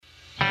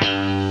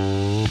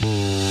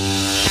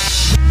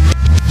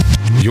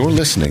You're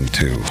listening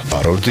to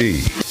Otto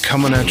D,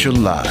 coming at you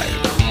live.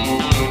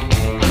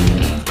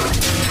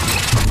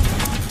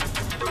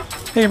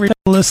 Hey everybody,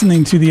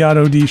 listening to the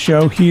Otto D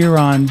Show here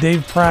on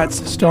Dave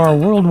Pratt's Star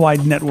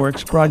Worldwide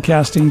Networks,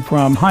 broadcasting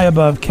from high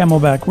above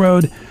Camelback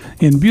Road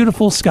in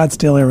beautiful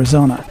Scottsdale,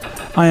 Arizona.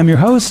 I am your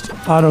host,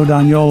 Otto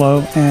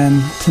Daniolo,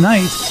 and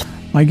tonight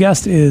my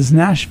guest is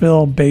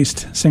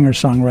Nashville-based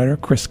singer-songwriter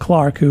Chris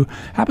Clark, who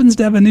happens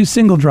to have a new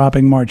single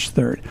dropping March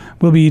 3rd.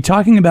 We'll be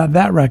talking about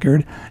that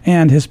record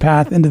and his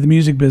path into the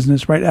music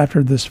business right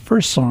after this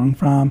first song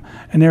from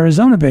an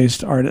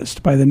Arizona-based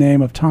artist by the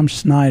name of Tom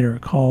Snyder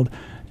called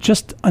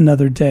Just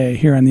Another Day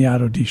here on the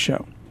Otto D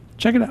Show.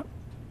 Check it out.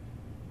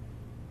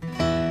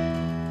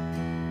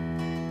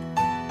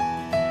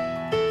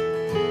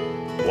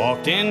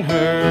 Walked in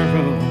her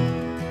room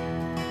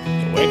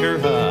to wake her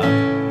up,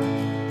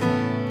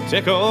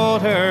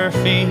 tickled her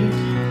feet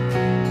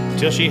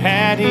till she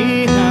had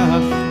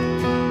enough.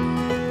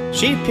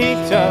 She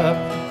peeked up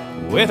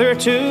with her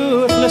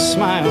toothless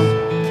smile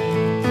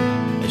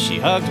as she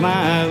hugged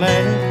my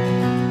leg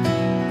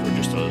for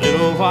just a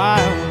little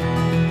while.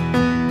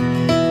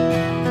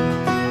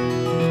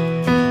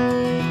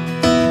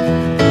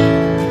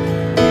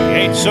 We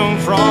ate some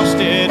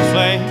frosted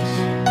flakes,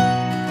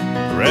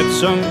 read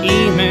some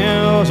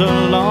emails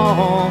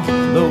along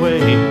the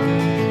way,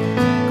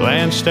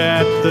 glanced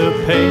at the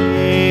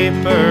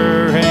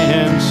paper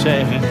and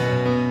said,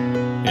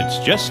 it's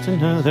just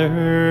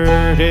another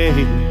day.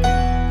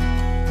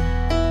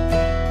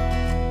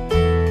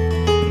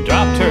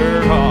 Dropped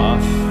her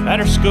off at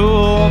her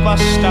school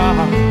bus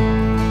stop.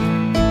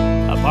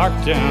 I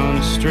parked down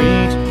the street,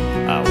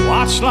 I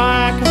watched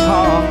like a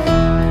hawk,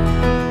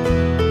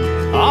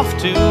 off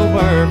to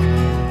work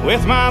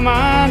with my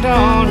mind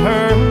on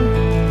her.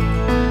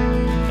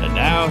 And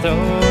now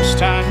those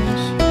times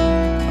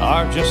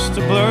are just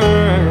a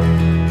blur.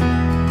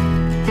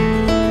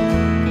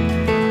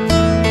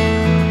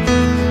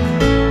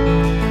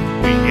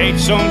 We ate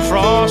some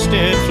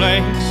frosted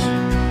flakes,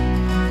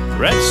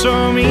 read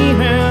some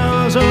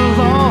emails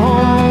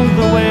along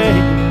the way,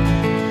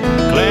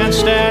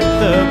 glanced at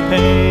the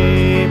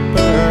paper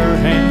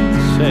and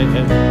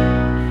said,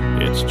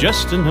 it's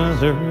just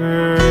another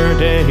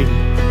day.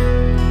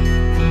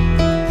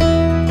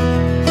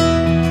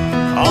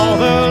 All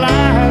the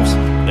lives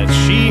that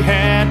she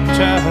had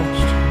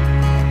touched,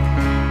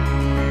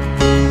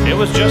 it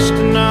was just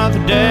another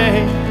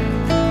day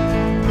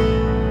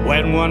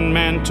when one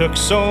man took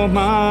so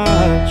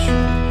much.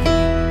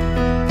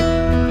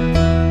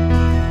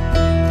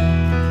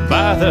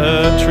 By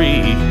the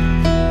tree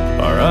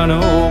are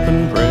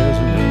unopened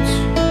presents.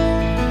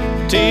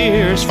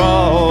 Tears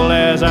fall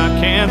as I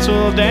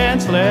cancel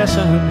dance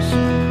lessons.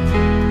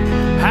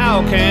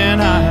 How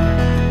can I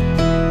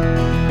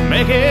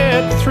make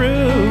it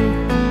through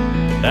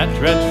that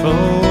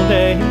dreadful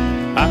day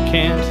I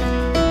can't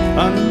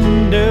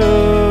undo?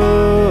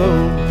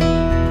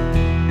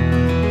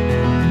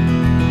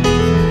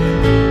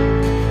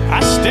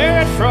 I stare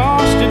at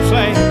frosted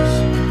flakes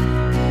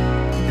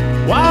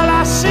while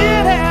I sit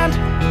and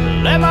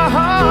let my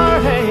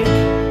heart ache,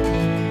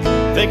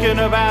 thinking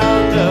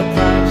about the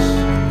price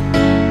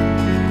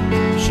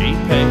she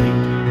paid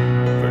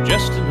for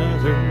just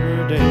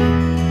another day.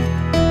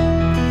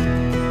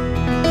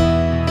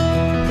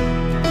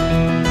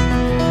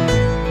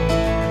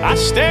 I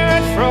stare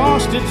at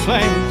frosted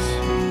flakes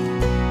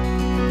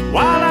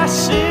while I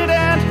sit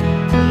and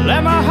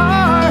let my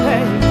heart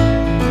ache,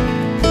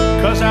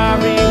 'cause I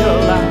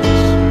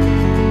realize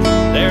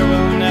there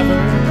will never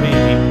be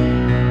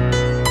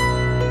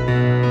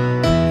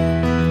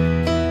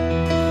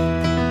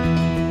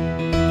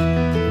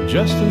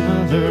just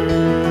another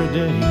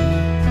day,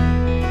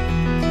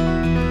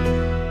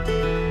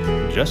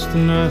 just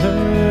another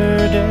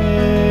day.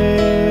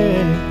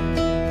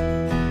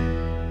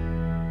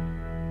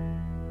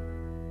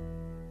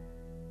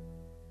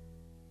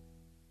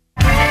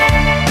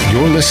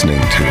 You're listening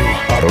to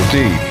Otto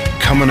D,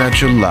 coming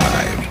at you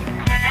live.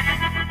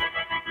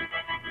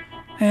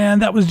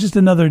 And that was Just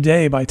Another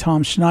Day by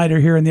Tom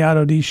Schneider here in the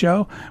Otto D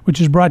Show, which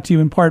is brought to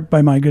you in part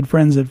by my good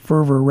friends at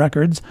Fervor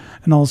Records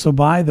and also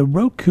by the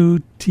Roku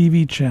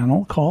TV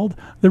channel called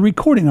The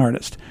Recording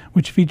Artist,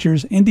 which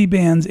features indie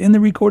bands in the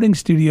recording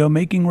studio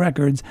making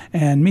records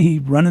and me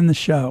running the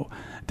show.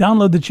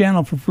 Download the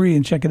channel for free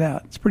and check it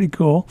out. It's pretty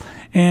cool.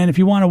 And if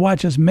you want to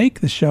watch us make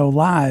the show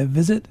live,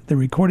 visit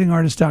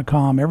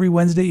therecordingartist.com every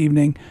Wednesday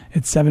evening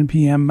at 7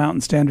 p.m.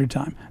 Mountain Standard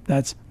Time.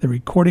 That's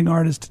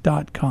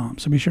therecordingartist.com.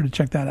 So be sure to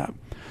check that out.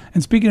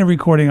 And speaking of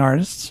recording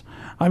artists,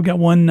 I've got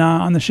one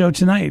on the show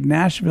tonight.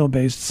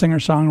 Nashville-based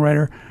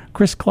singer-songwriter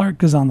Chris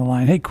Clark is on the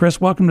line. Hey,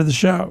 Chris, welcome to the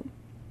show.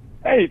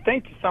 Hey,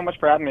 thank you so much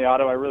for having me,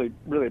 Otto. I really,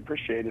 really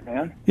appreciate it,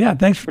 man. Yeah,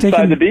 thanks for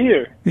Excited to be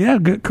here. Yeah,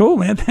 good, cool,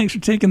 man. Thanks for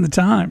taking the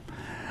time.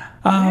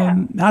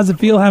 How's it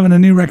feel having a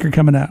new record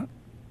coming out?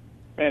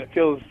 Man, it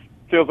feels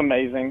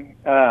amazing.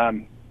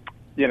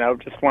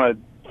 Just want to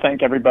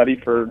thank everybody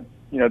for,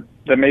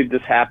 that made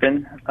this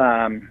happen.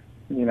 And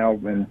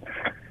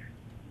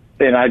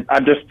and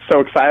I'm just so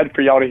excited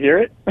for y'all to hear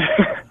it.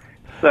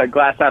 It's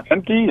Glass Half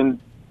Empty, and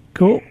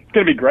cool. It's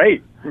going to be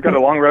great. We've got a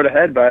long road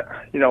ahead, but,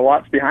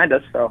 lots behind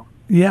us, so.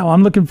 Yeah, well,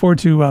 I'm looking forward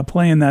to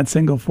playing that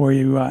single for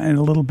you in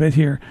a little bit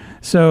here.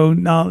 So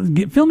now,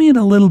 fill me in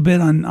a little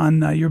bit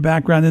on your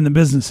background in the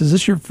business. Is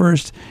this your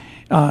first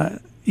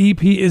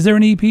EP? Is there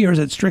an EP, or is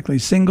it strictly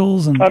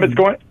singles? I think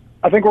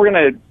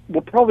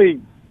we'll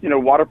probably,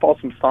 waterfall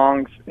some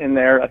songs in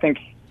there. I think,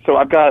 so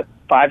I've got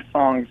 5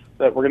 songs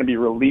that we're going to be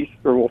released,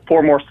 or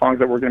 4 more songs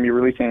that we're going to be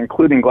releasing,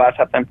 including Glass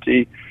Half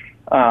Empty.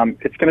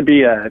 It's going to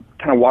be a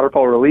kind of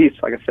waterfall release,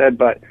 like I said,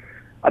 but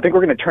I think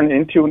we're going to turn it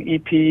into an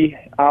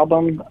EP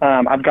album.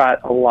 I've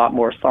got a lot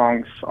more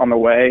songs on the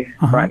way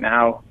right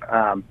now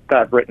that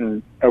I've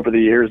written over the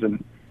years,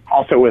 and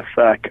also with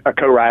a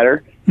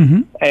co-writer.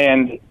 Mm-hmm.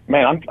 And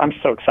man, I'm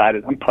so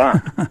excited. I'm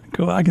pumped.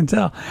 Cool, I can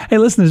tell. Hey,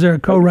 listen, is there a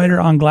co-writer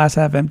on Glass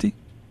Half Empty?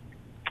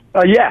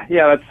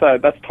 Yeah.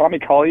 That's Tommy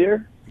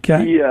Collier.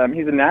 Okay.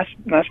 He's a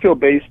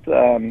Nashville-based.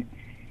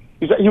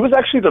 He was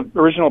actually the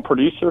original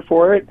producer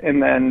for it,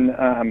 and then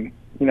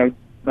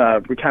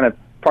we kind of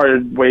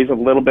parted ways a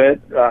little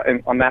bit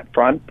on that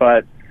front,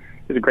 but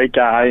he's a great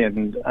guy,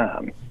 and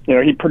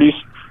he produced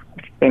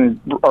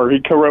he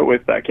co-wrote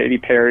with Katy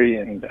Perry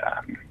and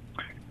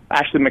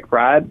Ashley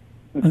McBride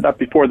and stuff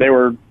before they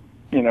were,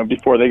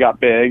 before they got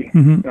big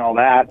and all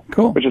that,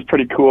 cool. Which is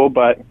pretty cool.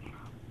 But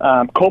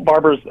Colt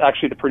Barber's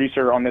actually the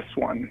producer on this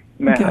one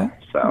now, okay.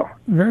 So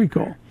very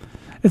cool.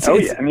 It's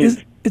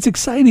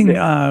exciting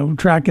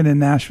tracking in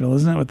Nashville,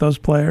 isn't it, with those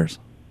players?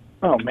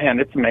 Oh man,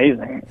 it's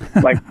amazing.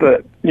 Like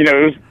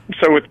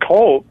so with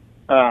Colt,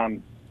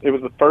 it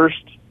was the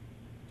first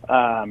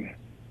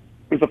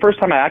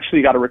time I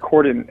actually got to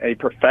record in a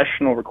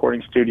professional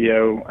recording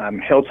studio,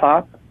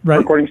 Hilltop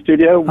recording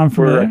studio. I'm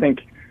familiar. I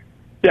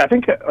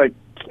think like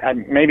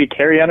maybe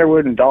Carrie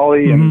Underwood and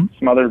Dolly and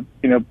some other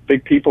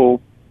big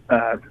people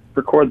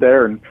record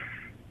there, and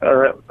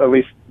or at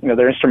least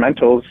their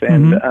instrumentals.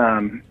 And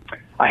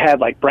I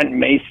had like Brent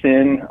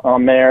Mason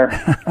on there.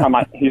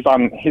 He's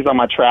on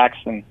my tracks,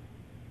 and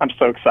I'm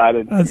so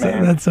excited. That's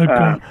so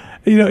cool.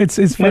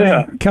 It's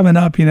funny coming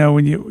up,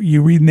 when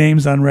you read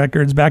names on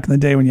records. Back in the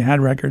day when you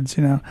had records,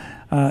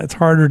 it's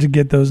harder to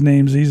get those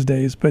names these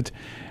days. But,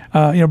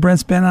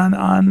 Brent's been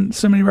on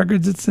so many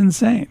records, it's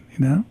insane,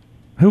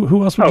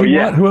 Who else would you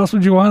want? Who else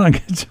would you want on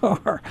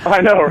guitar?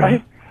 I know,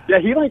 right? Yeah,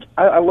 he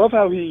I love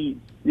how he,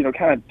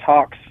 kind of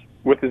talks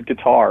with his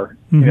guitar,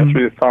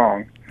 through the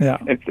song. Yeah.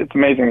 It's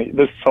amazing.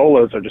 The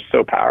solos are just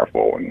so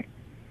powerful, and,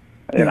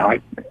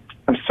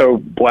 I'm so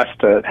blessed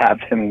to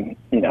have him,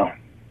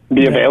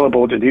 be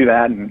available to do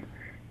that, and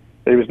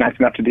he was nice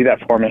enough to do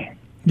that for me.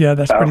 Yeah,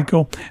 that's pretty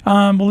cool.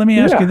 Well, let me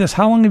ask you this.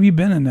 How long have you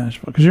been in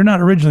Nashville? Because you're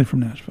not originally from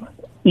Nashville.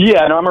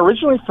 Yeah, no, I'm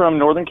originally from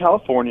Northern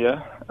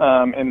California,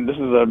 and this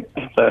is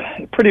it's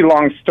a pretty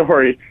long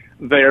story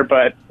there,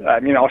 but,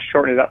 I'll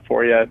shorten it up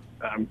for you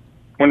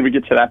when we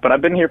get to that. But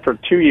I've been here for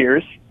 2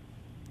 years,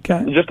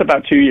 just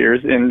about 2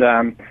 years,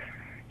 and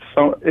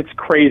so it's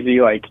crazy,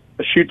 like,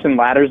 the chutes and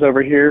ladders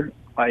over here,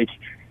 like,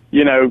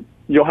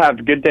 you'll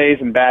have good days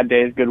and bad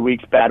days, good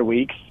weeks, bad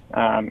weeks,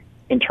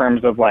 in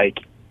terms of like,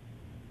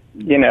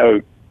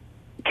 kind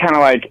of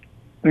like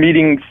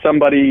meeting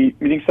somebody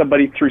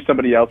through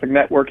somebody else, like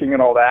networking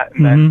and all that.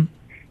 And then,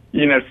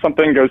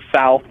 something goes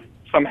south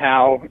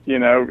somehow,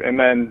 and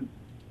then,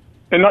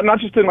 and not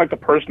just in like the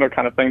personal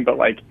kind of thing, but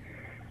like,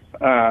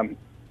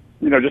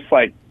 just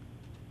like,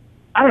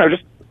 I don't know,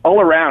 just all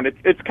around.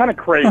 It's kind of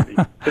crazy.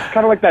 It's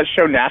kind of like that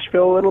show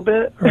Nashville a little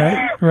bit.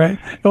 Right.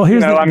 Well,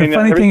 here's the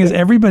funny thing is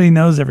everybody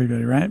knows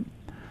everybody, right?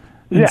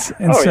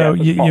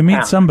 You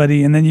meet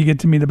somebody, and then you get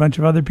to meet a bunch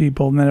of other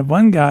people, and then if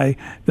one guy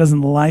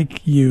doesn't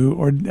like you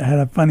or had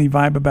a funny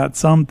vibe about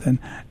something,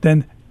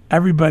 then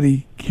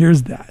everybody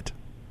hears that.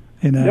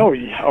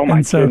 Oh my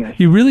and so goodness.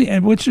 You really,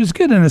 and which is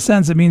good in a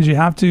sense. It means you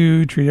have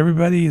to treat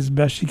everybody as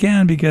best you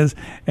can, because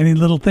any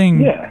little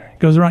thing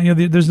goes around.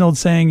 There's an old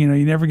saying, you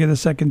never get a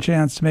second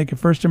chance to make a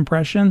first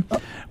impression.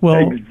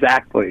 Well,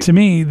 exactly. To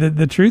me,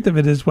 the truth of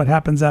it is what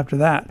happens after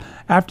that.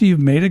 After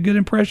you've made a good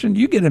impression,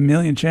 you get a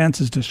million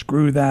chances to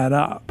screw that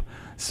up.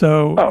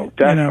 So,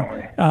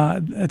 definitely.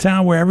 A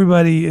town where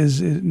everybody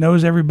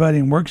knows everybody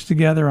and works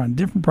together on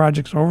different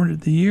projects over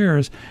the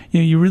years,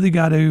 you really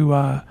got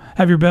to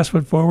have your best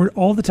foot forward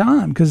all the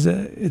time, because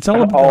it's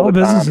all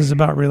business is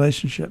about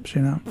relationships,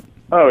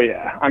 Oh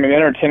yeah, I mean, the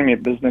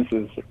entertainment business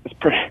is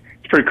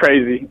pretty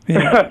crazy.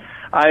 Yeah.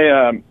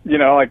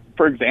 Like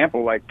for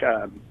example, like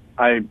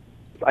I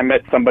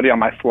met somebody on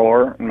my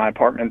floor in my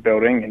apartment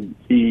building, and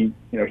he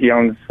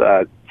owns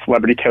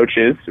Celebrity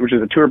Coaches, which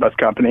is a tour bus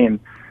company, and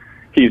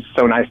he's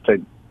so nice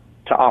to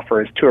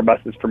offer his tour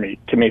buses to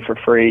me for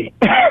free.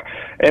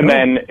 and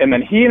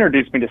then he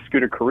introduced me to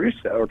Scooter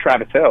Caruso or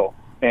Travis Hill,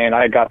 and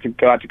I got to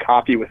go out to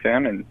coffee with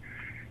him, and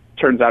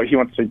turns out he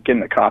wants to get in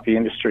the coffee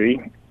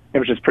industry. It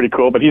was just pretty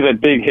cool, but he's a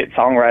big hit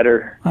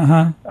songwriter.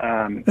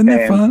 Isn't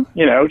that fun?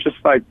 Just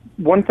like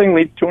one thing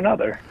leads to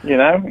another,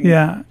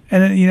 Yeah.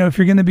 And, if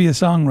you're going to be a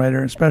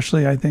songwriter,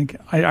 especially, I think,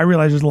 I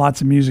realize there's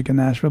lots of music in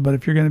Nashville, but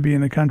if you're going to be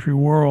in the country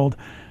world,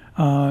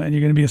 and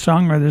you're going to be a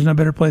songwriter, there's no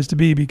better place to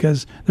be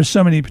because there's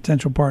so many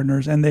potential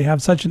partners, and they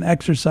have such an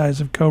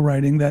exercise of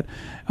co-writing that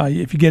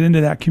if you get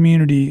into that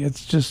community,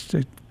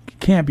 it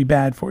can't be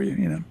bad for you,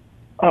 you know.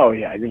 Oh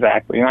yeah,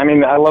 exactly. I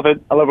mean, I love it.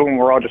 I love it when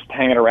we're all just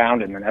hanging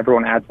around and then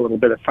everyone adds a little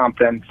bit of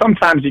something.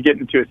 Sometimes you get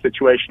into a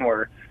situation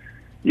where,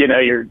 you know,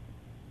 you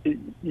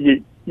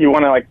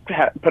want to like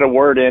put a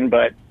word in,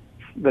 but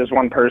there's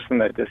one person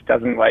that just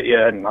doesn't let you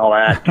and all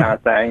that kind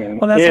of thing. And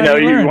well, you know,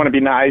 you want to be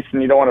nice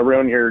and you don't want to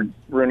ruin your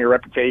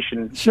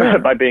reputation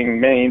by being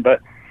mean.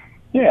 But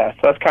yeah, so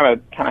that's kind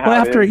of how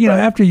after it is.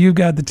 After you've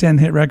got the 10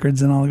 hit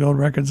records and all the gold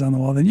records on the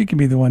wall, then you can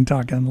be the one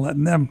talking and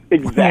letting them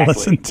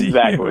listen to you.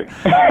 Exactly.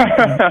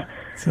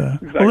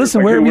 Well,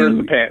 listen, where have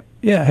you?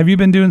 Yeah, have you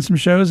been doing some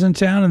shows in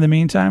town in the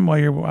meantime while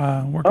you're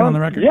working on the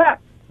record? Yeah,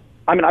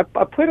 I mean, I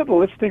played at the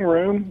Listening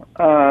Room.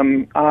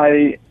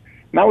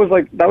 That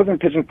was in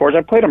Pigeon Forge.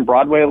 I played on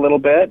Broadway a little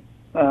bit,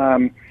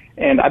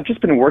 and I've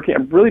just been working.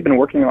 I've really been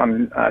working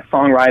on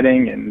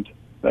songwriting and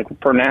like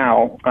for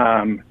now,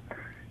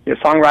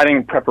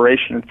 songwriting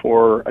preparation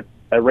for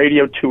a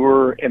radio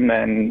tour, and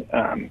then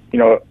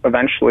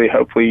eventually,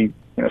 hopefully,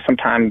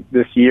 sometime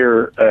this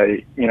year,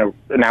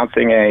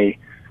 announcing a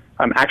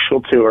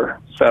actual tour.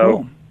 So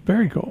cool.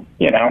 Very cool.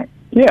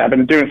 I've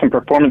been doing some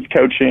performance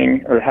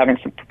coaching or having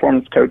some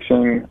performance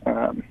coaching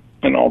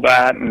and all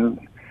that,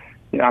 and.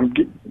 I'm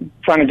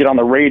trying to get on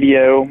the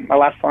radio. My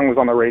last song was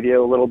on the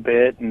radio a little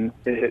bit, and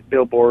it hit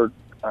Billboard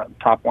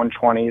top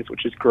 120s,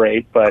 which is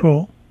great. But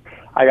cool.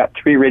 I got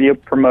 3 radio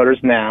promoters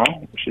now,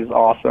 which is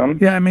awesome.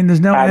 Yeah, I mean,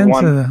 there's no end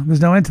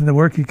to the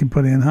work you can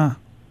put in, huh?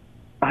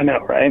 I know,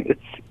 right?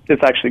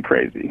 It's actually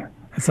crazy.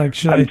 It's like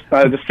I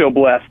just feel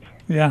blessed.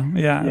 Yeah.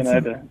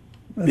 To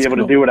be able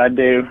to do what I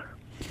do.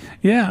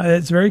 Yeah,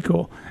 it's very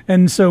cool.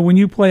 And so, when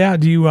you play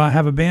out, do you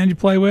have a band you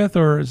play with,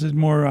 or is it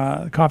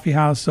more coffee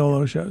house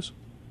solo shows?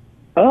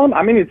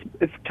 I mean,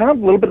 it's kind of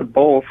a little bit of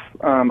both.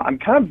 I'm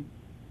kind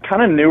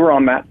of newer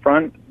on that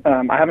front.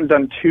 I haven't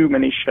done too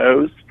many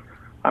shows.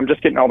 I'm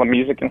just getting all the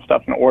music and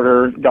stuff in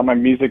order. Got my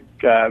music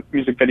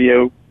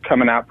video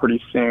coming out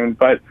pretty soon.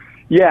 But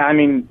yeah, I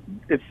mean,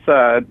 it's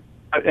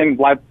in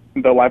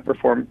the live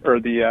perform or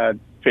the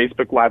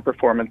Facebook live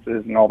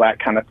performances and all that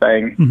kind of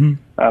thing.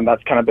 Mm-hmm.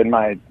 That's kind of been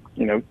my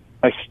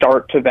my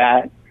start to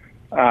that.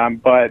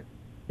 But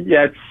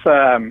yeah,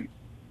 it's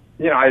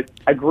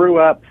I grew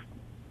up.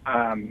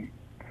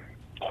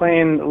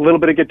 Playing a little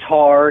bit of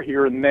guitar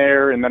here and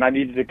there, and then I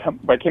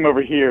came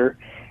over here,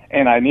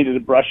 and I needed to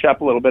brush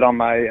up a little bit on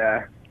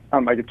my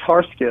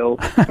guitar skills.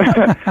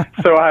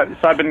 so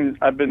I've been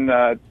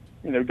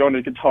going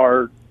to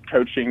guitar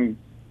coaching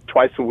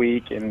twice a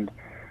week, and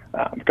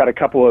I've got a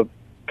couple of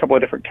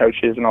different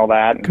coaches and all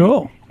that. And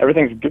cool.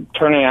 Everything's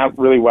turning out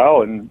really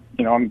well, and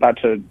I'm about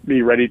to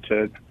be ready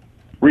to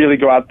really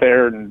go out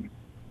there and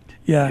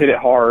hit it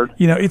hard.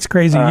 It's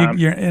crazy.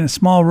 You're in a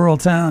small rural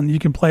town. You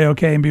can play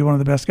okay and be one of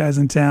the best guys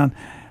in town.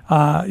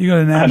 You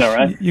go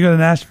to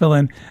Nashville,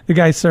 and the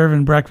guy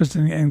serving breakfast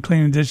and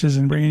cleaning dishes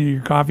and bringing you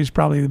your coffee is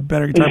probably the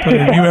better guitar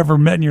player you ever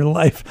met in your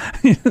life.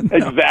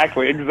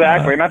 Exactly. And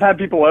I've had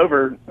people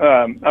over.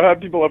 I've had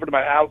people over to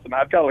my house, and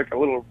I've got like a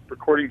little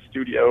recording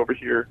studio over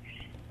here.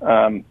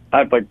 I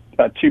have like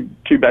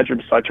two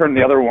bedrooms, so I turned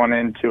the other one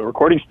into a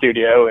recording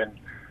studio, and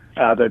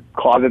the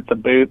closet's a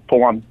booth,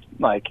 full on.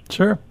 Like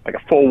a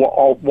full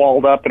all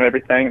walled up and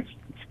everything.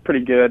 It's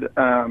pretty good.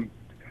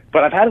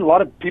 But I've had a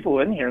lot of people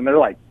in here, and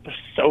they're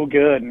so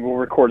good, and we'll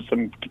record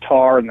some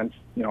guitar and then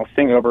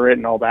sing over it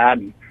and all that.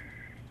 And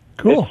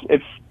cool.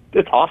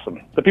 It's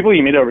awesome. The people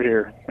you meet over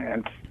here,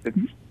 man, it's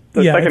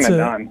second to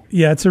none.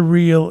 Yeah,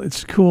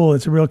 it's cool.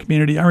 It's a real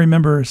community. I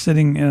remember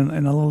sitting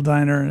in a little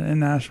diner in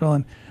Nashville,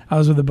 and I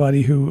was with a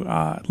buddy who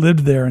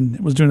lived there and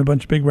was doing a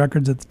bunch of big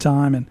records at the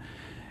time,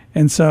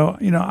 and so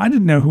I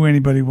didn't know who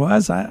anybody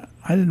was.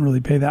 I didn't really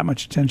pay that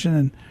much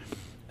attention,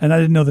 and I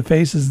didn't know the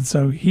faces, and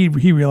so he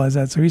realized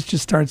that. So he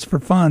just starts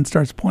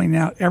pointing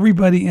out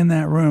everybody in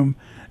that room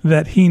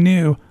that he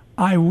knew.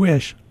 I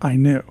wish I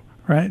knew,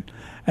 right?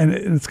 And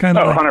it's kind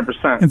of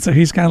 100%. And so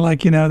he's kind of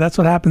like, that's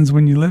what happens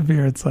when you live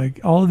here. It's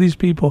like all of these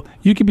people,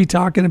 you could be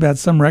talking about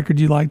some record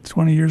you liked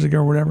 20 years ago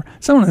or whatever.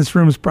 Someone in this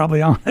room is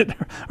probably on it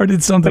or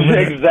did something with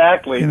it.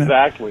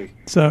 Exactly.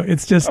 So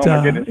it's just,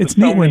 it's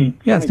neat when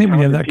you have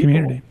that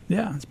community.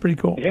 Yeah, it's pretty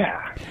cool.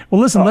 Yeah. Well,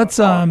 listen, let's,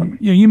 awesome.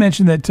 You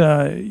mentioned that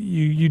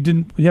you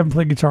haven't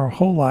played guitar a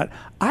whole lot.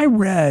 I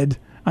read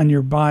on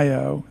your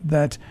bio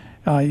that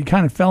you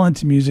kind of fell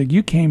into music.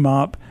 You came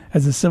up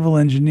as a civil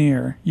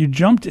engineer. You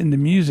jumped into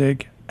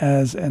music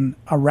as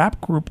a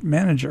rap group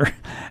manager,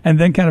 and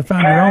then kind of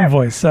found your own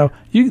voice. So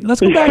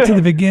let's go back to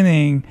the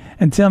beginning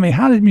and tell me,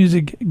 how did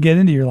music get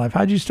into your life?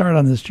 How did you start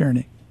on this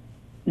journey?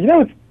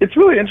 It's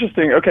really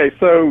interesting. Okay,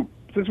 so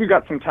since we've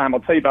got some time, I'll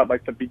tell you about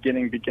like the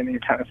beginning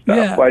kind of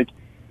stuff. Yeah.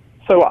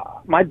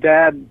 So my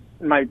dad,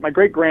 my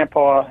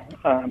great-grandpa,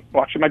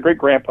 my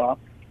great-grandpa,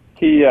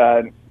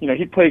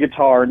 he'd play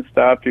guitar and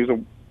stuff. He was a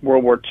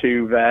World War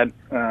II vet,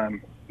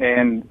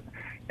 and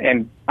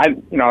I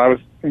was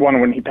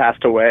one when he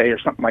passed away or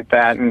something like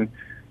that. And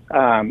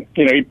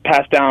he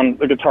passed down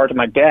the guitar to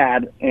my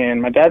dad,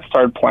 and my dad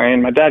started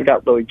playing. My dad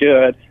got really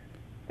good,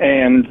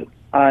 and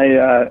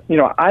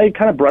I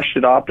kind of brushed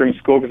it off during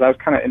school because I was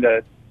kind of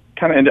into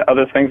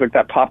other things like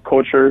that pop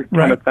culture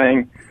kind of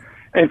thing.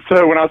 And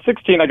so when I was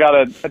 16, I got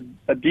a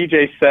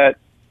DJ set,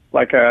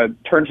 like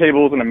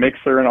turntables and a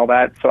mixer and all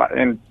that,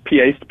 and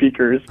PA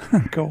speakers.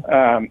 Cool.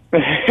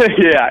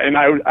 Yeah, and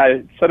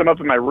I set them up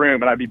in my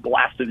room, and I'd be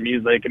blasting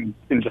music and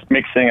just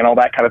mixing and all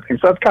that kind of thing.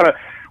 So that's kind of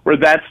where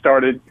that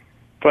started.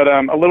 But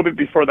a little bit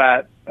before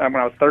that, when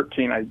I was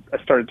 13, I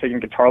started taking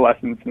guitar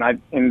lessons,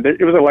 and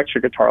it was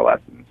electric guitar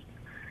lessons.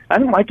 I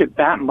didn't like it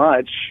that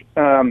much,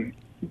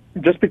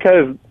 just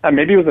because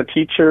maybe it was a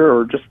teacher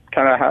or just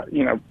kind of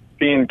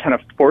being kind of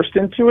forced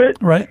into it.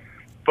 Right.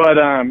 But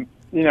and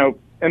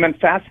then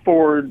fast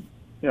forward,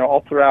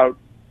 all throughout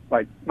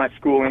like my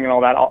schooling and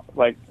all that.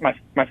 Like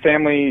my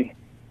family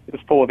is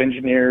full of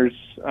engineers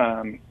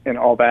and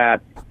all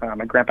that.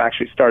 My grandpa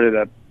actually started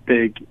a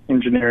big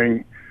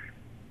engineering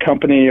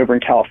company over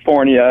in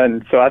California,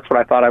 and so that's what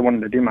I thought I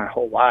wanted to do my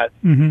whole life.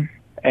 Mm-hmm.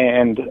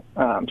 And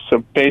so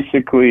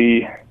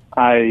basically,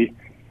 I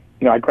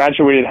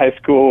graduated high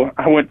school.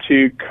 I went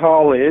to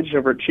college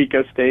over at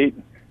Chico State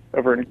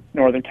over in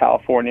Northern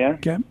California.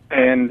 Okay.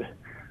 And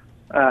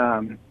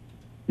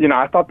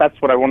I thought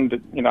that's what I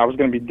wanted to, I was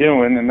going to be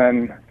doing. And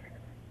then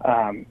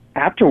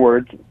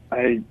afterwards,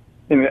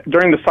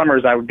 during the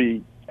summers, I would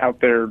be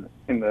out there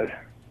in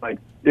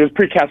it was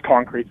precast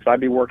concrete, so I'd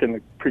be working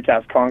the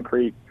precast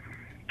concrete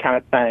kind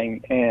of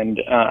thing,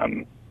 and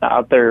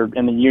out there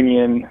in the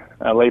union,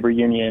 labor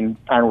union,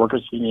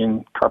 ironworkers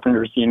union,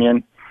 carpenters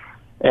union,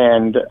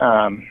 and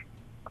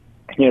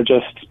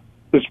just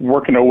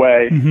working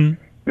away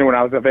when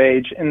I was of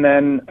age. And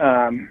then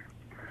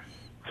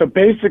so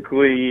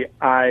basically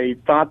I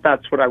thought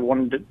that's what I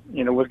wanted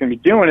to was going to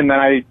be doing, and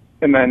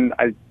then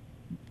I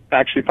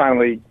actually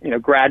finally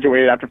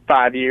graduated after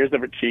 5 years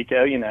over at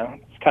Chico.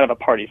 It's kind of a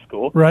party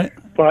school, right?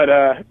 But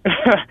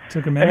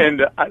took a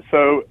minute. And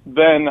so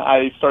then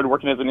I started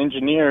working as an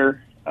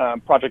engineer,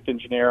 project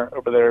engineer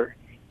over there.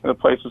 The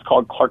place was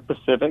called Clark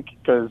Pacific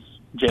because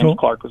James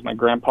Clark was my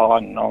grandpa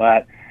and all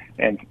that.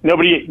 And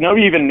nobody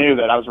even knew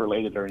that I was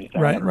related or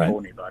anything. I never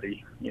told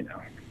anybody.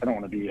 I don't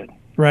want to be a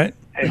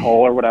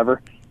a-hole or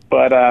whatever.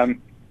 But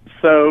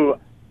so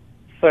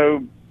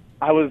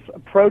I was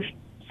approached.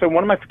 So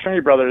one of my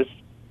fraternity brothers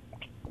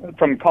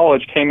from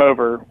college came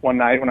over one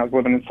night when I was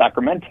living in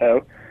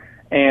Sacramento,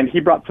 and he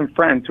brought some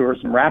friends who were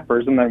some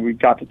rappers, and then we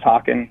got to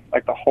talking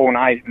like the whole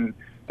night, and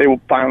they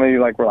finally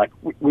were like,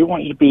 we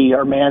want you to be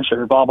our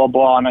manager, blah blah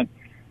blah. And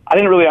I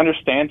didn't really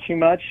understand too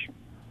much,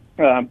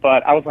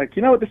 but I was like,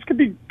 this could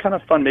be kind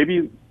of fun.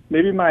 Maybe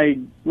my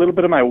little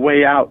bit of my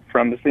way out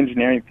from this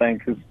engineering thing,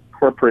 because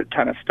corporate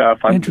kind of stuff.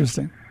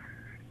 Interesting.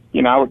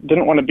 I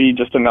didn't want to be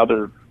just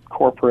another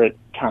corporate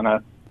kind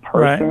of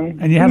person. Right.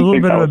 And you had a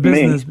little bit of a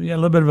business. You had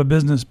a little bit of a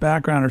business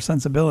background or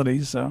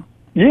sensibilities. So.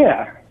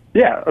 Yeah.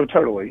 Oh,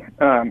 totally.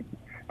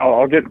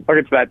 I'll get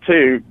to that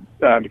too,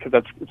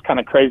 because it's kind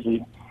of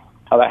crazy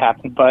how that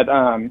happened. But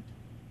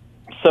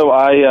so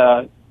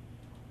I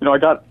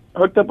got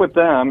hooked up with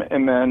them,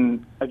 and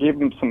then I gave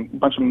them a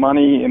bunch of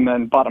money, and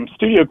then bought them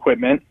studio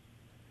equipment,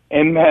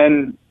 and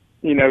then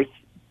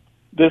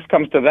this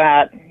comes to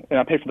that, and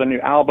I paid for the new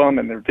album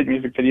and their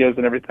music videos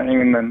and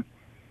everything, and then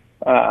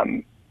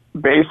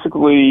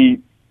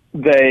basically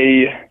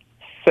they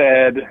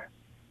said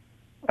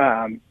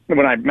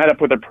when I met up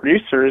with the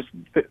producers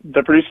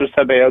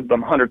said they owed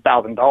them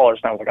 $100,000, and I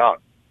was like, oh,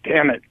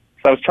 damn it.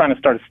 So I was trying to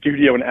start a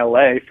studio in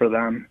LA for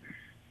them,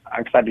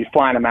 because I'd be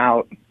flying them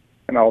out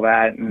and all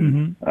that,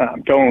 and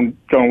going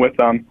with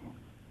them.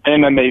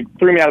 And then they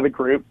threw me out of the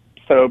group.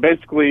 So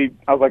basically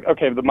I was like,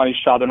 okay, the money's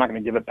shot, they're not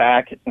going to give it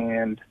back.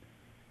 And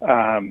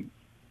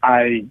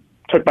I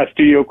took my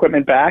studio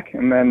equipment back,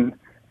 and then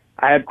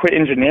I had quit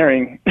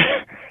engineering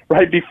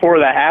right before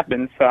that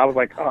happened. So I was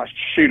like, oh,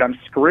 shoot, I'm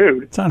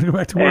screwed. Time to go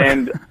back to work.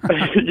 And,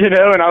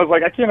 and I was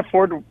like, I can't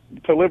afford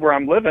to live where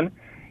I'm living.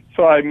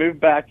 So I moved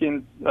back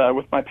in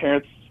with my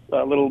parents for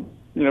a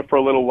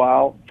little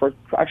while, for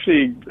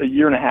actually a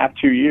year and a half,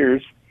 2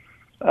 years.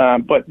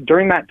 But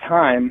during that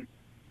time,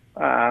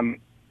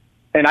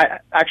 and I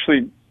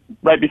actually,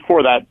 right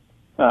before that,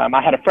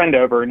 I had a friend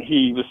over, and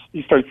he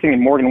started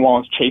singing Morgan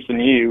Wallen's Chasing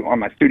You on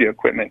my studio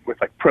equipment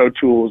with like Pro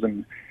Tools,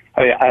 and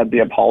I had the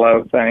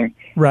Apollo thing.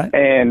 Right.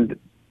 And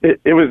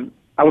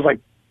I was like,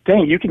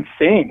 dang, you can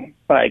sing.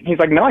 Like, he's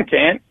like, no, I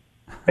can't.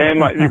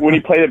 And when he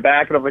played it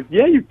back, and I was like,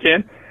 yeah, you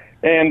can.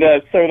 And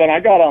so then I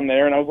got on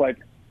there, and I was like,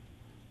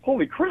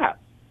 holy crap.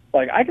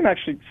 Like, I can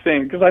actually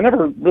sing, because I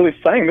never really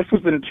sang. This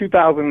was in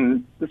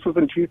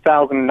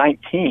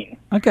 2019.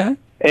 Okay.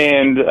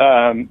 And,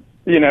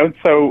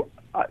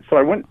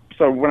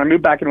 so when I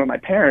moved back in with my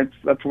parents,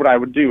 that's what I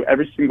would do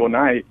every single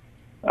night.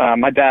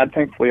 My dad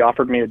thankfully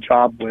offered me a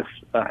job with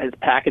his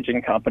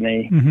packaging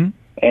company. Mm-hmm.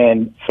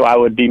 And so I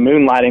would be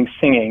moonlighting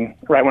singing.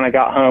 Right when I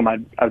got home, I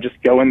would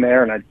just go in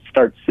there and I'd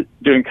start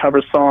doing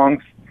cover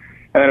songs.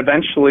 And then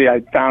eventually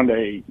I found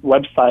a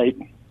website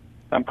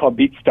called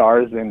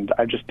BeatStars, and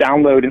I just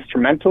download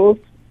instrumentals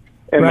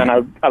and Right.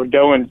 then I would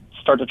go and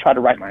start to try to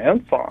write my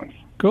own songs.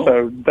 Cool.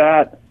 So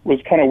that was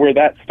kind of where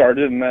that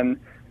started. And then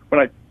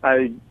when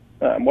I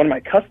one of my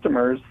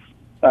customers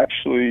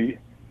actually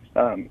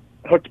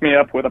hooked me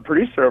up with a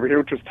producer over here,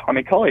 which was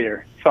Tommy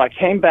Collier. So I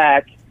came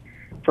back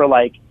for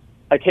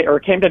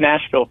came to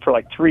Nashville for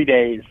like 3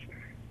 days,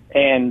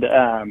 and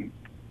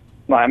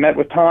I met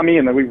with Tommy,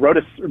 and then we wrote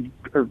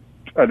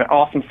an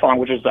awesome song,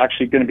 which is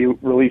actually going to be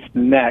released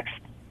next.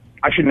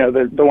 Actually, no,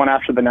 the one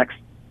after the next.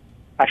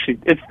 Actually,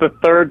 it's the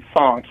third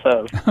song.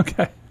 So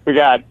Okay. we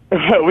have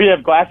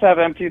Glass Half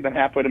Empty, then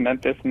Halfway to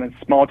Memphis, and then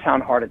Small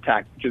Town Heart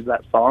Attack, which is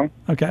that song.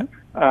 Okay.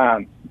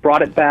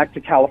 Brought it back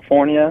to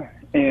California,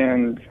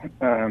 and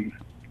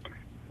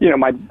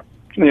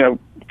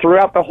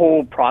throughout the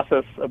whole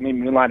process of me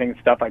moonlighting and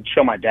stuff, I'd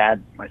show my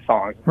dad my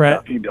songs. And Right.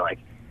 stuff. He'd be like,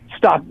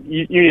 "Stop!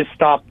 You need to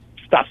stop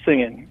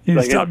singing. You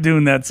Like, stop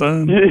doing that,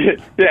 son. yeah,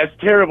 it's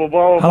terrible."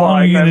 Blah blah. How blah. long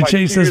are you And going then, to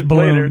chase 2 this years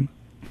balloon? later-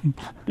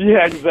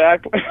 yeah,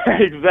 exactly,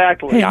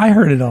 exactly. Hey, I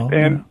heard it all.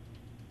 And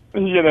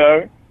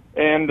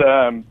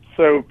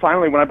so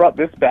finally, when I brought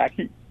this back,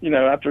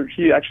 after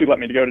he actually let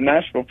me to go to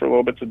Nashville for a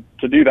little bit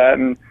to do that,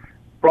 and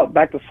brought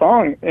back the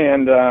song,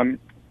 and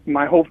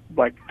my whole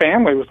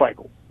family was like,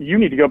 "You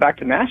need to go back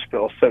to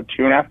Nashville." So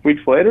 2.5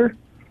 weeks later,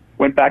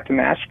 went back to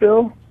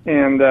Nashville,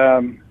 and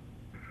I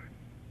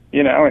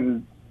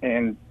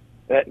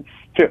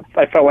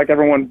felt like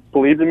everyone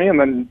believed in me. And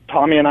then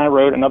Tommy and I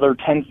wrote another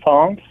 10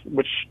 songs,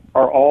 which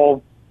are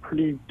all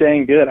pretty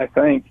dang good, I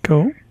think.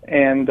 Cool.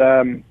 And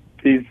the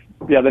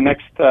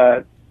next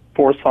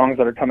 4 songs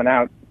that are coming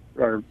out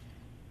are,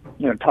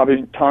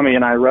 Tommy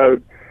and I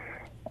wrote.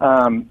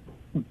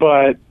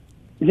 But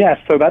yeah,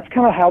 so that's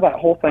kind of how that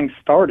whole thing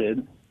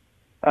started.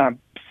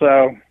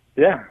 So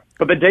yeah,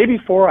 but the day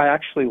before I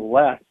actually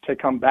left to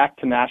come back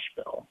to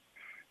Nashville,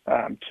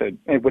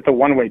 with a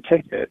one-way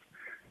ticket,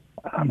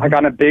 I got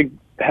in a big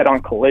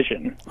head-on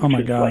collision. Oh my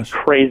which is, gosh.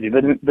 crazy.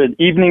 The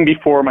evening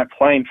before my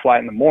plane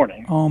flight in the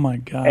morning. Oh my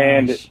gosh.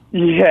 And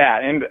yeah,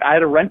 and I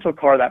had a rental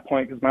car at that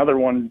point because my other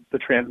one, the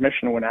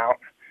transmission went out.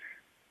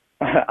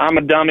 I'm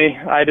a dummy.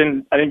 I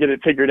didn't get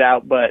it figured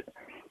out, but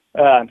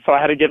so I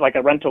had to get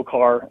a rental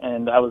car,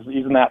 and I was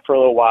using that for a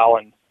little while,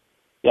 and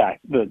yeah,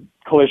 the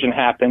collision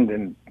happened,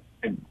 and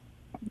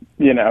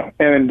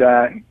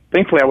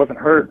thankfully I wasn't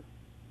hurt,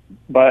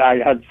 but I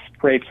had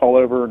scrapes all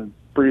over and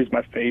bruised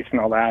my face and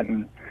all that,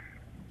 and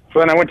so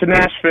then I went to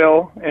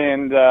Nashville,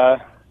 and I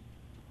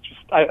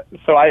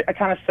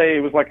kind of say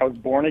it was like I was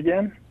born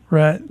again.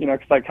 Right. Because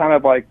I kind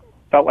of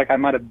felt like I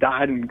might have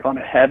died and gone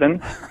to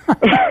heaven.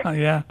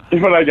 Yeah.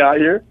 When I got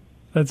here.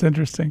 That's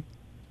interesting.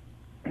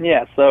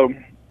 Yeah. So,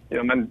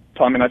 then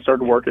Tommy and I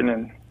started working,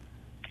 and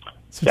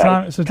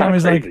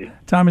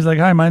Tommy's like,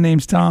 "Hi, my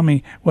name's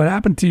Tommy. What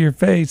happened to your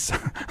face?"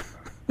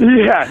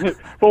 yeah.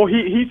 Well,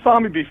 he saw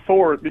me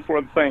before the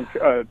thing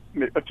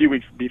a few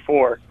weeks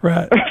before.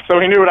 Right. So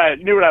he knew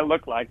what I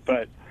looked like,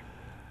 but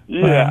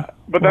yeah.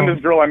 But then this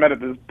girl I met at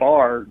this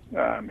bar,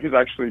 who's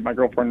actually my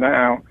girlfriend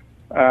now,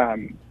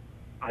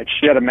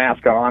 she had a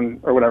mask on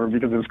or whatever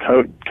because it was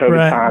COVID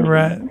time.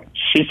 Right.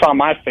 She saw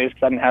my face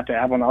because I didn't have to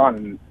have one on,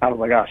 and I was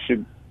like, "Oh,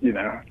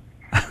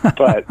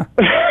 But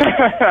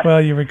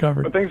well, you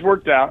recovered. But things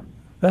worked out.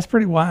 That's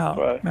pretty wild,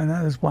 but, man.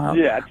 That is wild.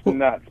 Yeah, it's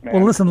nuts, man.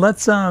 Well, listen,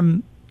 let's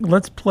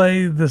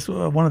play this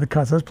one of the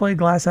cuts. Let's play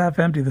 "Glass Half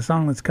Empty," the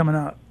song that's coming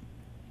up.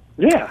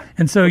 Yeah.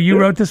 And so you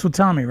wrote this with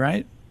Tommy,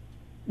 right?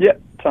 Yeah,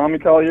 Tommy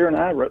Collier and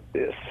I wrote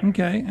this.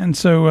 Okay, and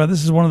so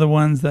this is one of the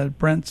ones that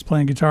Brent's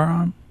playing guitar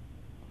on.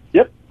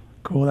 Yep.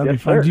 Cool, that'd be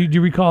fun. Do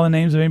you recall the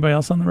names of anybody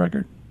else on the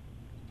record?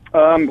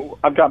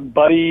 I've got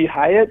Buddy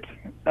Hyatt,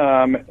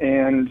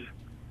 and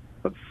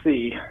let's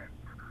see,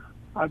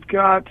 I've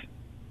got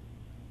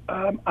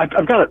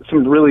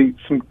some really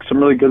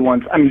good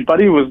ones. I mean,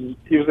 Buddy was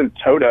in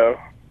Toto,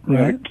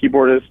 right?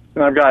 Keyboardist,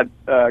 and I've got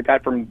a guy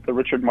from the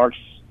Richard Marx.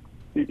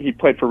 He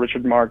played for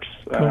Richard Marx.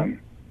 Cool.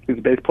 He's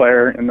a bass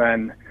player, and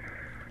then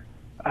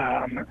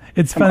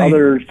it's some funny.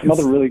 other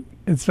really.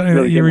 It's funny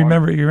really that you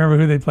remember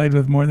ones. who they played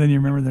with more than you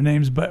remember their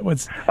names. But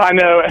I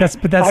know that's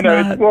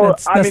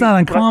not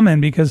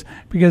uncommon because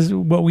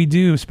what we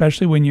do,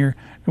 especially when you're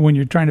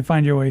trying to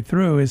find your way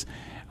through, is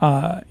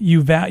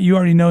you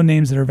already know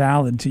names that are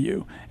valid to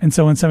you. And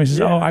so when somebody says,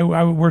 "Oh,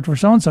 I worked for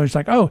so and so," it's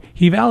like, "Oh,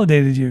 he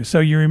validated you," so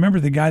you remember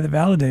the guy that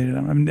validated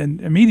him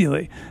and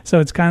immediately. So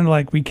it's kind of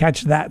like we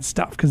catch that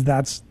stuff because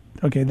that's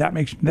okay. That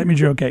means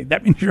you're okay.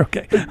 That means you're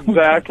okay.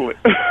 Exactly.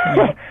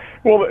 Yeah.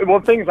 Well,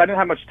 the thing is, I didn't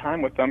have much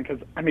time with them because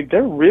I mean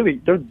they're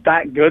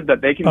that good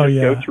that they can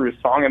just go through a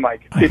song in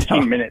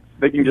 15 minutes.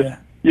 They can just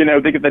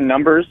they get the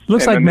numbers.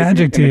 Looks like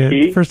magic to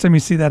you. First time you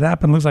see that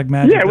happen, looks like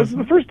magic. Yeah, it was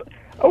the first.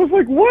 I was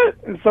like, what?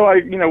 And so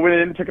I went in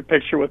and took a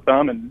picture with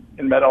them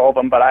and met all of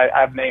them. But I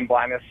have name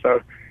blindness,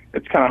 so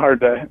it's kind of hard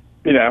to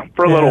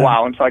for a little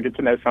while until I get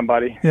to know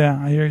somebody. Yeah,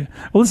 I hear you.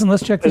 Well, listen,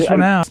 let's check this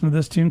one out. Listen to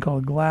this tune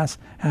called "Glass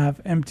Half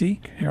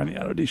Empty" here on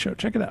the Auto D Show.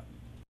 Check it out.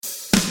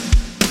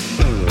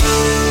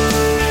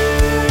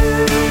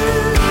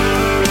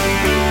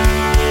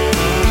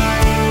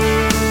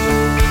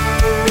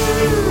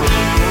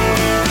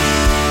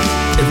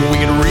 We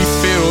can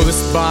refill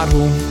this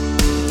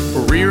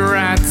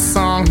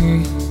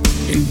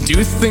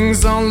do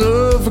things all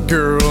over,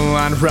 girl,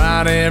 I'd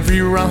right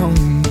every wrong.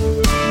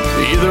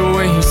 Either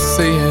way you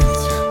say it,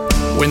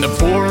 when the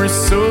pour is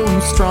so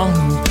strong,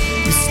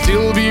 you'd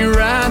still be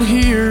right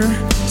here,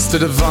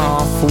 instead of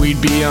off,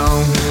 we'd be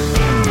on.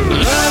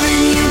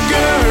 Loving you,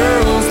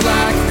 girls,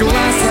 like a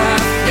glass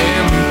half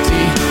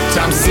empty.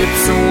 Time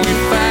sips away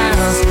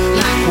fast,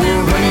 like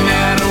we're running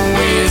out of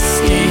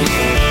whiskey.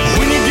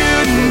 When you're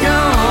good and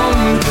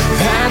gone,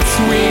 that's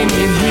when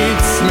it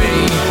hits me.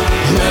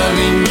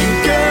 Loving you,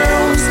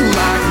 girls,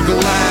 like a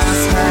glass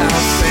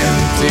half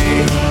empty.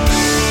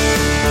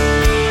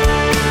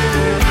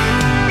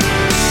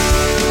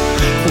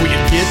 We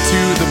could get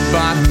to the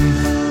bottom,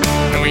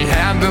 and we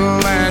had the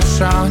last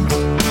shot.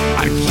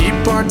 I'd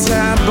keep our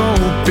tab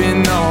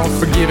open, all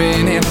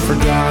forgiven and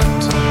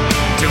forgot.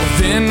 Till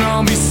then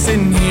I'll be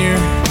sitting here,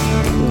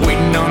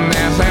 waiting on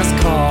that last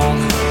call,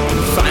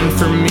 fighting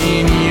for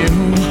me and you,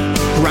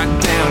 right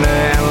down to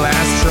that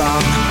last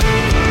drop.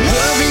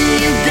 Loving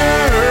you,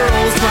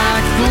 girls,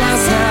 like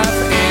glass half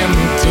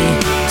empty.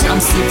 Time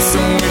slips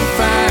away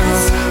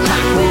fast,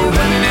 like we're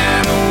running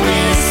out of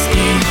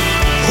whiskey.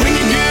 When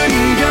you're good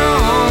and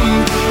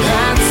gone,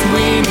 that's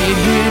when it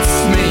hits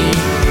me.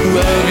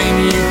 Loving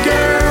you,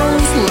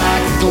 girls,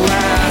 like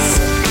glass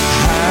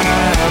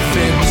half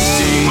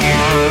empty.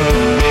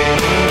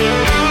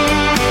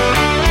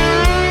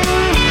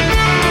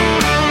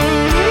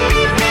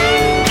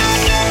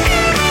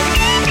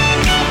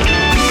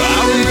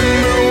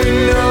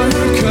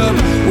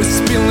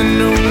 Spilling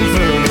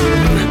over,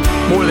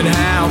 more than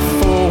half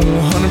full,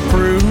 100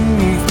 proof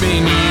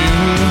in you.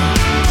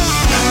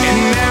 And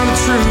now the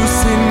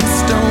truth's in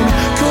stone,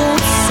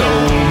 cold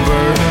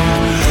sober.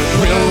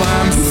 Well,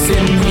 I'm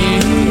sitting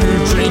here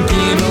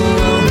drinking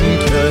alone,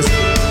 'cause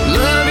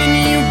loving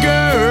you,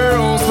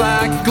 girls,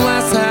 like a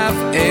glass half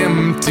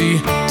empty.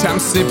 Time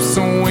sips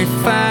away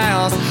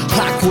fast,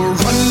 like we're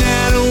running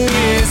out of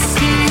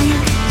whiskey.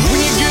 When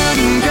you're good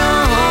and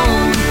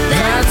gone,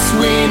 that's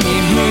when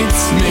it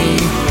hits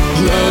me.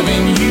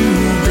 Loving you,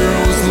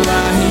 girls,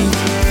 like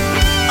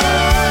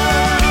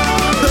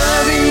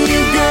loving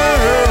you,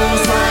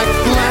 girls, like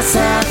glass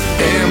half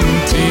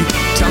empty.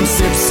 Time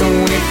sips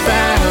away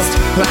fast,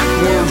 like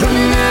we're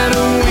running out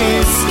of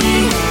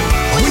whiskey.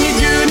 When you're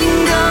good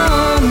and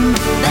gone,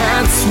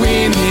 that's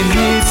when it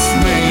hits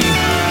me.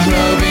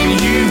 Loving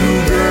you,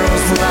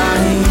 girls,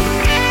 like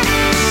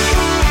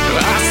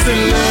I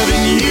said,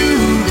 loving you,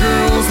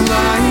 girls,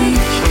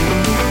 like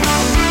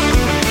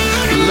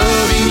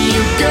loving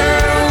you,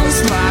 girls,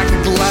 like a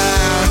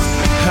glass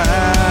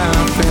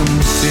half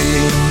empty.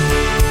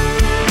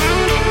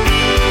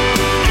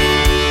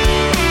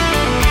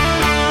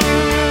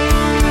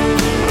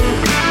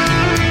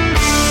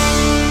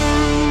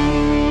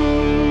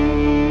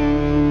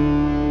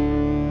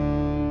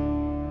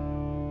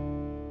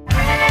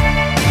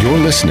 You're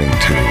listening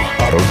to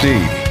Otto D,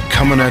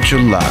 coming at you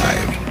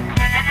live.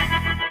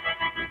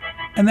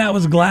 And that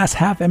was Glass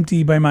Half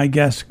Empty by my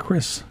guest,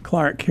 Chris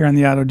Clark, here on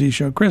the Otto D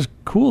Show. Chris,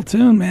 cool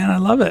tune, man. I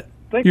love it.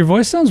 Thanks. Your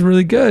voice sounds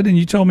really good. And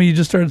you told me you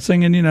just started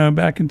singing,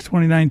 back in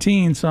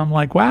 2019. So I'm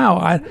like,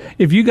 wow,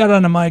 if you got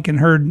on a mic and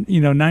heard,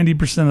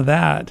 90% of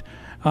that,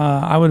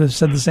 I would have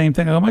said the same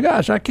thing. Oh, my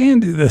gosh, I can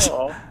do this.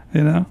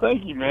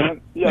 Thank you, man.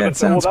 Yeah, it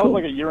sounds that cool.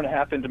 was like a year and a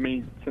half into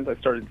me since I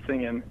started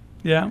singing.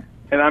 Yeah.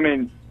 And I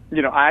mean,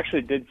 I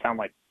actually did sound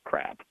like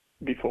crap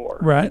before.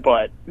 Right.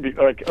 But,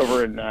 like,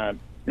 over in,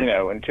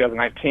 in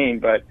 2019.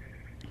 But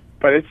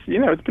it's,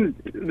 it's been,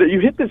 you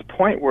hit this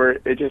point where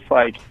it just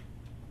like,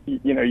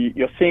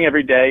 you'll sing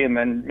every day, and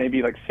then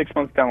maybe like 6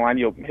 months down the line,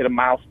 you'll hit a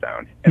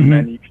milestone, and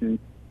then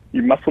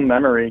your muscle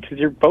memory, because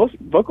your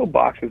vocal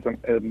box is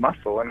a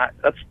muscle, and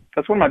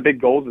that's one of my big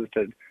goals, is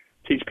to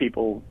teach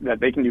people that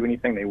they can do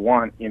anything they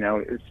want.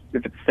 If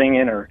it's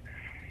singing or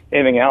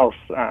anything else,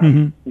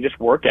 you just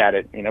work at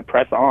it.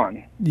 Press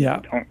on. Yeah.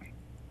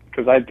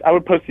 Because I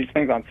would post these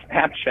things on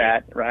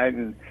Snapchat, right,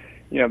 and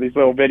these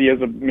little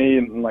videos of me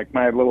in like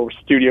my little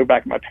studio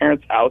back at my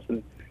parents' house,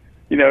 and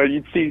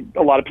you'd see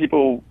a lot of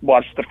people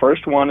watch the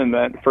first one and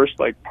then first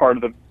like part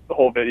of the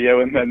whole video,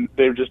 and then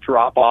they would just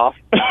drop off.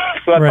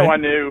 So that's how I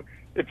knew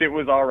if it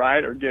was all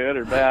right or good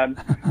or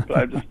bad. So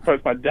I just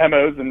post my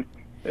demos, and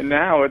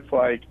now it's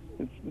like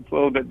it's a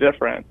little bit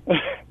different.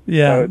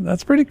 Yeah, so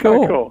that's pretty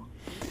cool. Cool.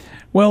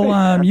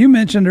 Well, you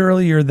mentioned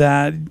earlier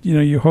that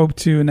you hope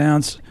to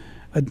announce,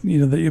 that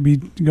you'll be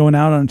going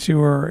out on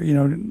tour,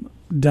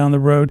 down the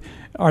road.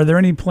 Are there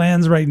any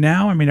plans right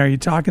now? I mean, are you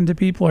talking to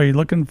people? Are you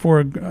looking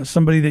for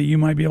somebody that you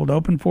might be able to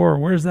open for, or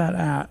where's that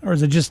at? Or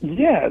is it just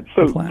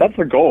so that's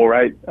the goal,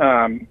 right?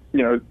 I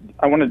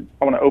want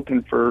to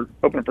open for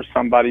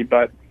somebody,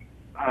 but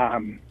I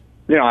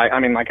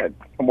mean, like a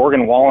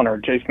Morgan Wallen or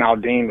Jason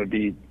Aldean would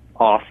be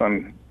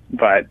awesome.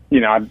 But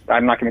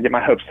I'm not going to get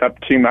my hopes up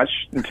too much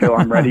until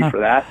I'm ready for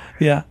that.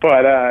 Yeah.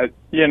 But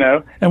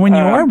and when you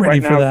are ready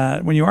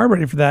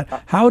right for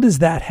that, how does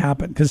that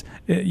happen? Because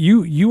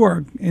you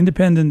are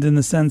independent in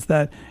the sense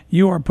that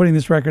you are putting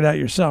this record out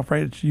yourself,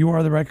 right? You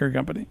are the record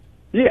company.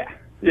 Yeah.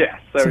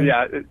 So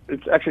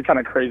it's actually kind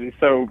of crazy.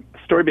 So the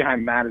story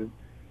behind that is,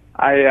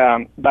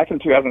 I back in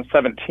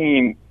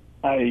 2017,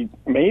 I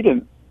made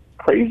a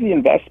crazy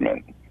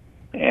investment,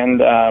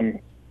 and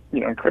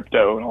in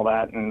crypto and all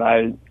that, and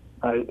I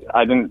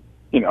didn't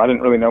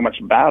really know much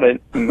about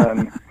it, and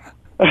then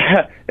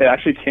it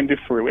actually came to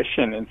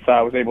fruition, and so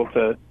I was able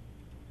to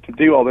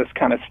do all this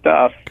kind of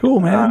stuff. Cool,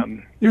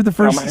 man. You're the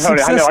first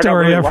success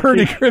story really I've heard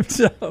in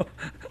crypto.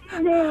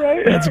 I know,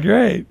 right? That's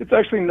great. It's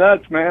actually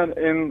nuts, man.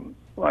 And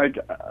like,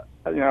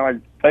 I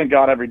thank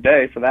God every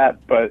day for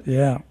that. But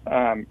yeah.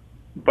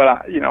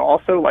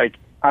 Also like,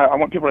 I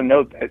want people to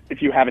know that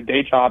if you have a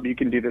day job, you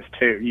can do this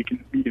too. You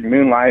can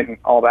moonlight and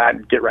all that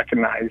and get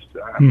recognized.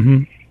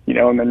 And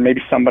then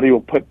maybe somebody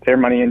will put their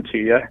money into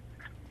you,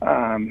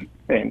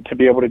 and to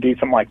be able to do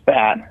something like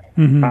that.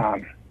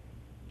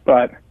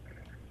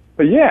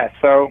 But yeah,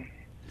 so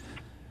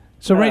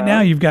right now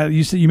you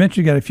mentioned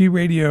you got a few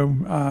radio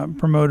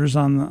promoters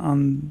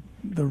on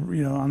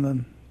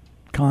the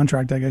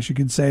contract, I guess you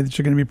could say, that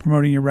you're going to be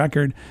promoting your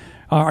record.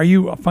 Are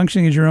you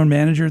functioning as your own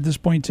manager at this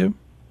point too?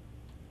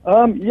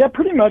 Yeah,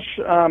 pretty much.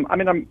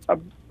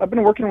 I've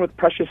been working with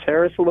Precious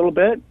Harris a little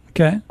bit.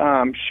 Okay.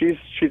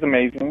 She's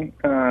amazing.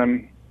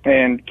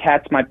 And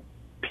Kat's my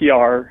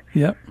PR.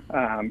 Yep.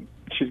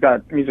 She's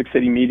got Music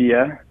City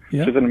Media.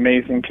 Yep. She's an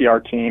amazing PR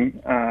team.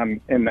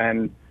 And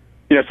then,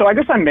 so I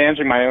guess I'm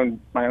managing my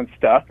own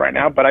stuff right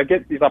now, but I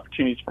get these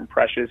opportunities from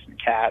Precious and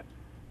Kat,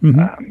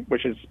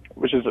 which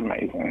is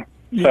amazing.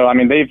 Yeah. So I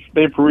mean,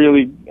 they've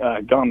really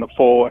gone the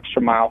full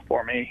extra mile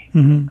for me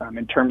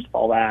in terms of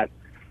all that,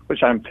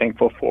 which I'm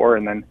thankful for.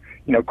 And then,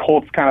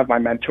 Colt's kind of my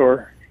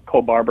mentor,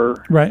 Cole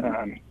Barber. Right.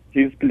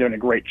 He's been doing a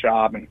great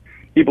job, and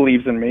he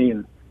believes in me,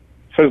 and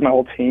so does my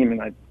whole team,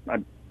 and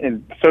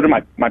so do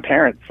my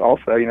parents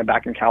also,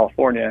 back in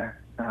California.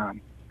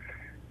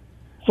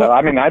 So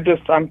I mean,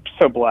 I'm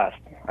so blessed.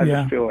 I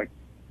just feel like,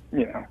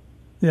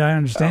 Yeah, I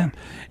understand.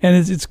 And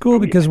it's cool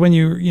because when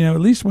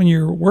at least when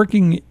you're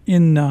working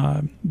in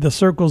the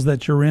circles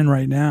that you're in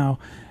right now,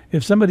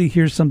 if somebody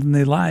hears something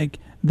they like,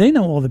 they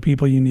know all the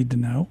people you need to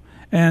know,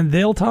 and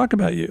they'll talk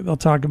about you. They'll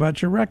talk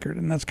about your record,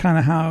 and that's kind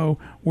of how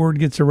word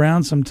gets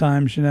around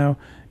sometimes.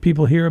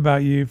 People hear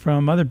about you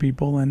from other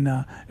people, and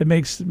it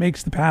makes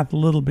the path a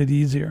little bit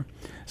easier.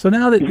 So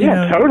now that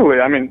totally.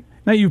 I mean,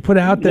 now you put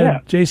out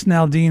that Jason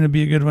Aldean would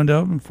be a good one to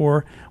open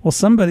for. Well,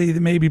 somebody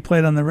that maybe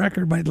played on the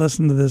record might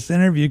listen to this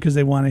interview because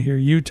they want to hear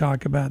you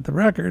talk about the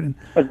record. And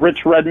like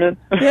Rich Redmond.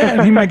 Yeah,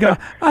 and he might go,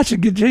 I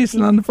should get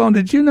Jason on the phone.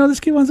 Did you know this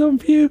kid wants to open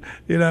for you?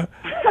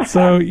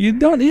 So you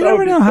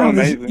never know how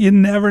you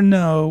never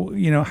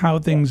know, how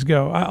things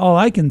go. All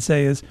I can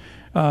say is,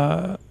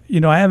 I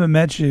haven't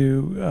met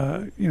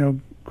you,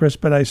 Chris,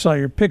 but I saw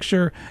your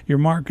picture. You're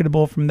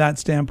marketable from that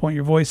standpoint.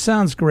 Your voice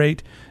sounds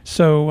great.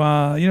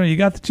 So, you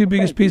got the two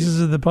biggest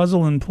pieces of the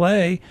puzzle in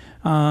play.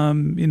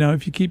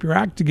 If you keep your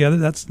act together,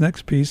 that's the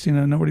next piece.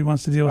 Nobody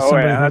wants to deal with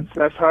somebody. Yeah,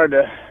 that's hard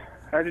to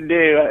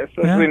do,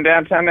 especially in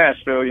downtown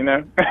Nashville,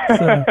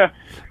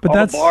 But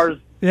that's bars.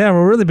 Yeah,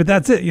 well, really, but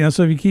that's it.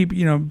 So if you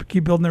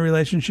keep building the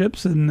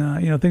relationships, and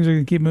things are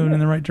going to keep moving in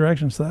the right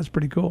direction. So that's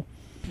pretty cool.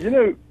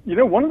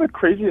 One of the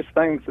craziest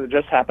things that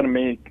just happened to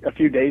me a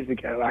few days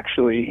ago,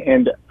 actually,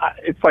 and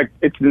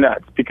it's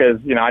nuts because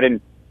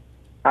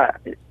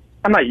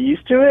I'm not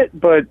used to it,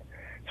 but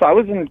so I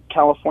was in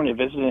California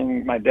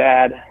visiting my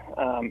dad.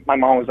 My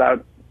mom was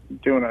out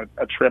doing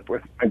a trip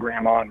with my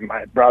grandma and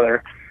my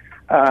brother,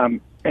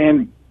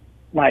 and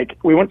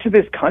we went to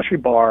this country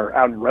bar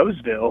out in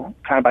Roseville,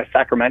 kind of by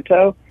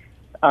Sacramento,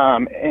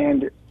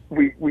 and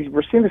we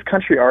were seeing this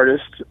country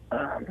artist,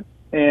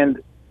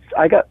 and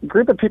I got a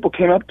group of people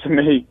came up to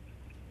me,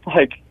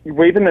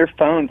 waving their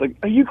phones, like,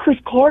 "Are you Chris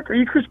Clark? Are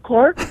you Chris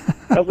Clark?"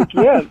 I was like,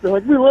 "Yeah." They're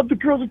like, "We love the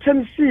girls of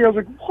Tennessee." I was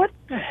like, "What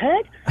the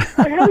heck?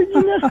 How did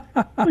you know?"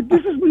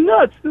 This is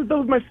nuts. That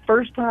was my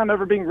first time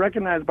ever being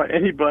recognized by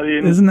anybody.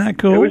 And isn't that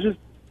cool?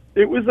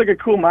 It was like a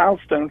cool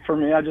milestone for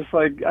me. I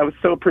was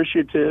so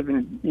appreciative,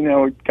 and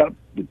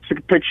took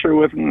a picture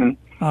with them and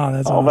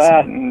that's all awesome.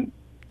 that, and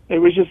it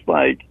was just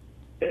like.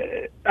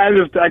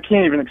 I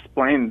can't even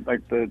explain how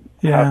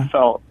it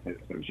felt. It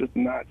was just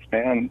nuts,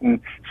 man. And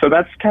so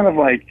that's kind of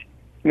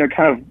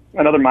kind of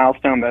another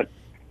milestone that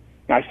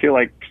I feel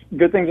like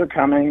good things are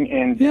coming,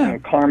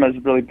 and karma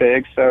is really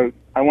big. So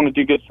I want to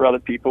do good for other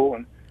people,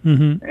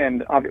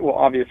 and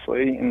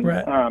obviously, and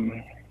right.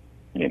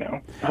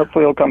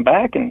 Hopefully it'll come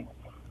back. And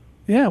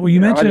yeah, well, you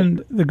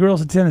mentioned the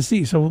girls of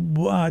Tennessee. So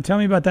tell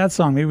me about that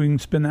song. Maybe we can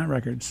spin that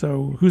record.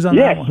 So who's on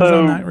that one? Who's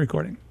on that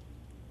recording?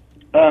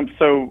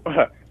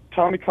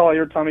 Tommy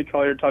Collier. Okay.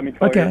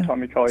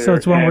 Tommy Collier. So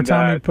it's one more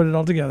time we put it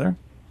all together.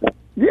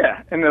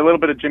 Yeah, and a little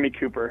bit of Jimmy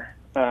Cooper,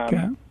 he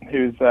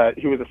was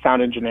a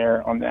sound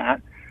engineer on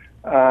that.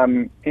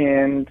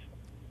 And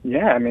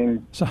yeah, I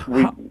mean,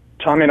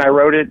 Tommy and I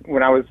wrote it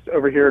when I was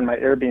over here in my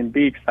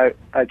Airbnb. Cause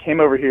I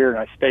came over here and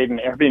I stayed in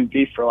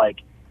Airbnb for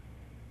like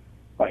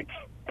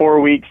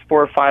 4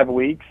 or 5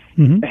 weeks,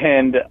 and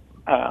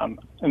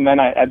then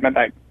I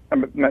met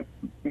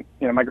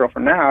my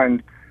girlfriend now,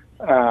 and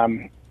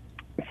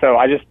so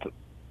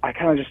I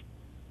kind of just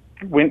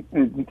went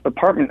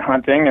apartment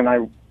hunting, and I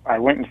I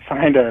went and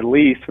signed a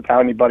lease without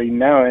anybody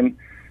knowing,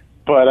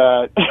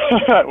 but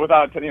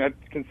without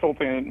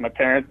consulting my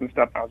parents and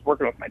stuff. I was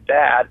working with my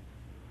dad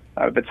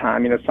at the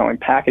time, selling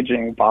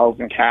packaging, bottles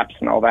and caps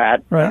and all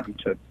that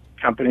to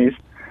companies.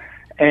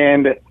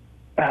 And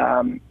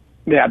that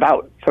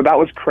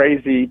was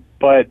crazy.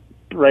 But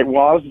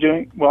while I was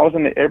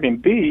in the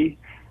Airbnb,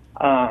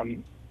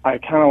 I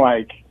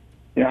kind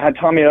of had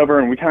Tommy over,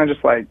 and we kind of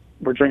just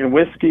we're drinking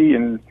whiskey,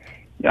 and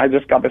I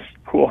just got this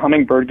cool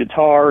hummingbird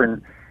guitar,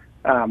 and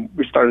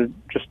we started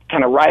just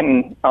kind of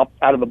writing out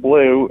of the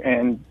blue.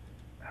 And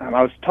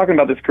I was talking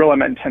about this girl I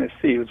met in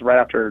Tennessee. It was right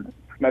after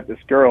I met this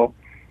girl,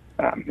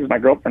 who's my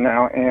girlfriend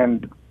now,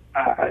 and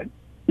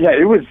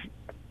it was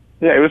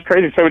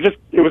crazy. So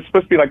it was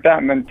supposed to be like that,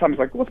 and then Tommy's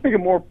like, let's make it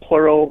more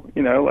plural, a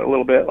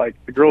little bit, like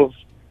the girls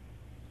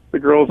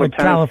of Tennessee,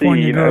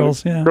 California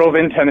girls, girls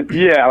in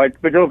Tennessee,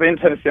 like the girls in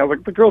Tennessee. I was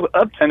like, the girls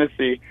of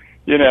Tennessee,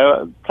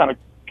 kind of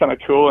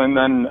cool. And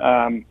then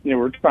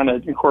we're trying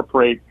to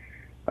incorporate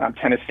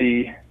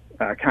Tennessee,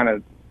 kind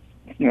of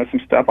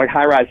some stuff like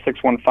High Rise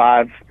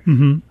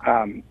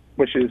 615,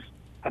 which is,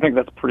 I think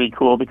that's pretty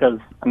cool because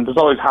there's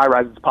always high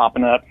rises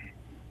popping up.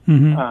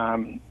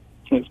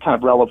 It's kind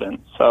of relevant.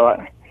 So,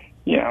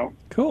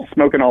 cool.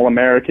 Smoking All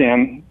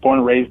American, born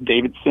and raised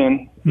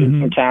Davidson,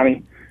 Davidson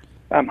County.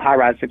 High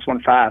Rise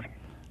 615.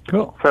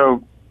 Cool.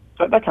 So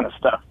that kind of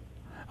stuff.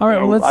 All right.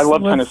 I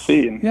love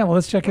Tennessee.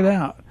 Let's check it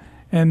out.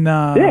 And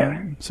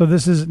so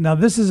this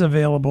is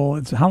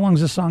available. How long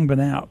has this song been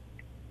out?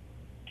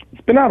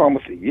 It's been out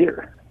almost a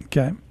year.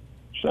 Okay.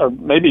 So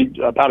maybe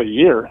about a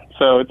year.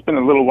 So it's been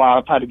a little while.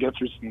 I've had to go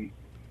through some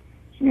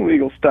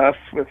legal stuff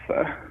with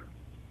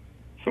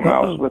someone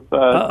else with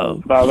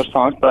other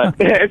songs, but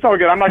it's all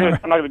good. I'm not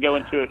gonna go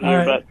into it here. All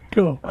right, but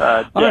cool.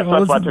 That's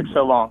why it took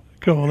so long.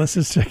 Cool. Let's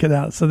just check it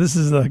out. So this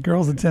is the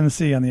Girls of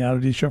Tennessee on the Auto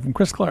D Show from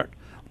Chris Clark.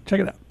 Check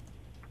it out.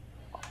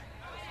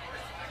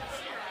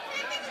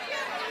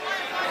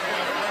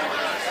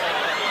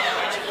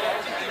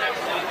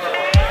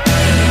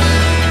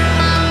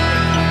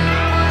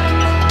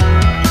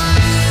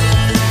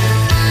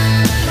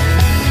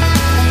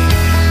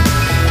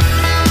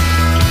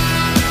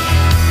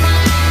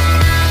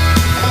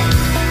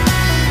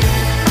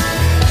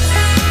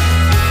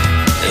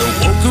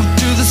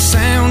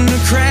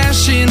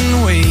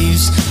 Crashing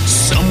waves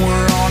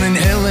somewhere on an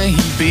LA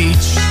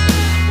beach.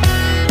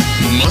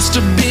 Must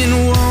have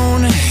been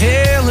one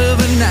hell of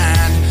a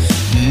night.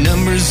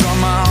 Numbers on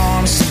my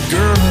arm, some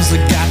girls I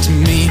got to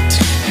meet.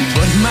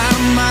 But my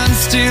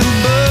mind's still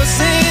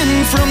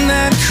buzzing from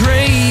that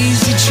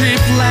crazy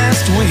trip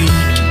last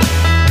week.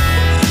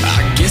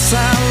 I guess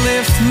I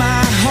left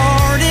my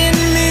heart in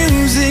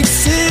Music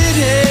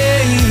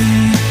City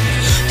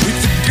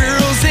with the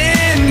girls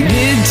in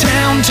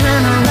Midtown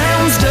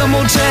turnarounds,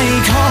 double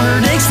take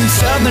heartaches, and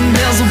Southern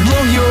bells will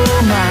blow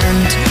your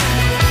mind.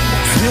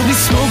 We'll be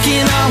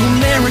smoking all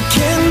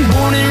American,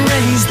 born and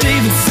raised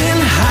Davidson,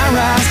 High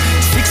Rise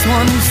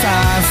 615.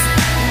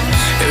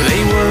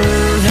 They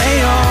were, they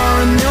are,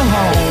 and they'll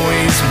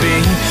always be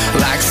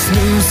like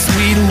smooth,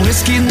 sweet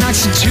whiskey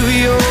knocks you to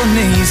your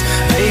knees.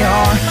 They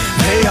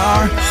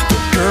are the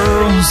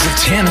girls of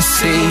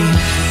Tennessee.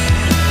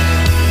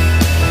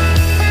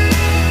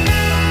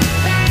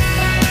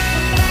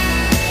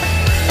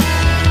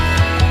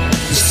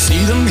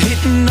 See them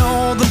hitting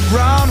all the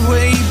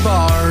Broadway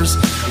bars,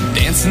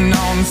 dancing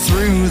on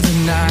through the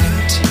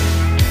night.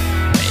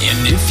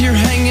 And if you're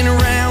hanging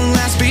around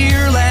last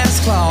beer,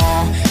 last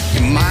claw,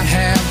 you might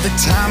have the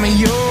time of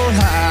your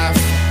life.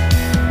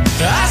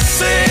 I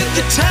said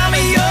the time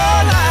of your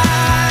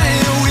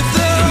life with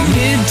the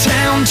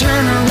Midtown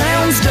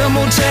turnarounds,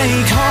 double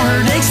take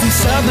heartaches, and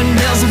Southern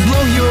bells will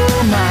blow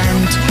your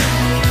mind.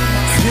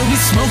 You'll be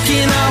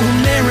smoking all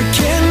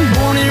American,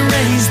 born and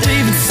raised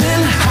Davidson,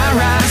 High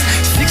Rise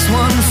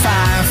 615.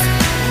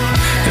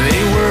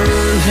 They were,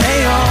 they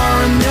are,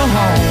 and they'll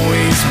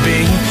always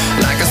be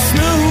like a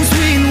smooth,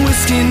 sweet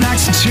whiskey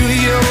knocks you to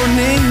your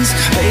knees.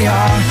 They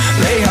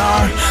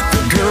are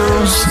the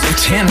girls of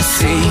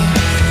Tennessee.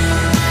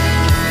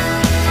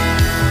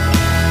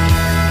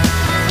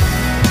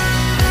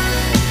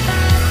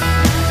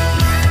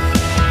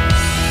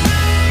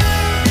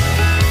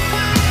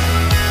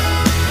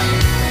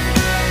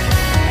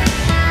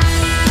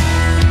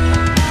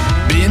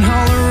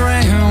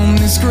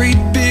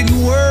 Great big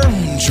world,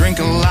 drink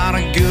a lot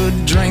of good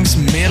drinks,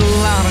 met a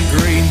lot of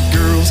great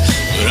girls,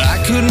 but I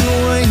couldn't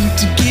wait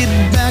to get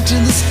back to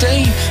the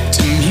state,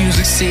 to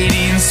Music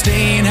City and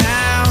staying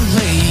out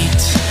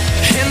late.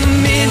 And the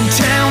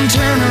Midtown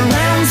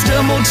turnarounds,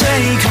 double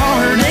take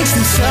heartaches,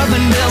 and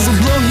Southern bells will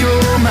blow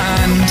your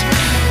mind.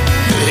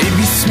 They'd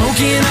be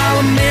smoking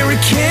all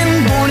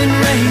American, born and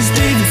raised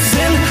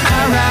Davidson,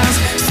 High Rise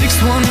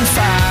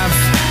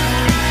 615.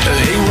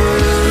 They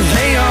were,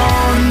 they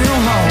are, and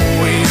they'll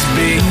always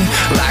be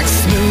like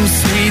smooth,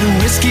 sweet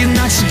whiskey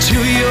knocks you to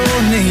your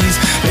knees.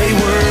 They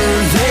were,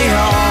 they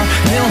are,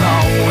 they'll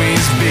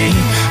always be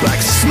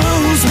like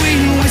smooth,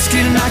 sweet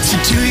whiskey knocks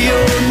you to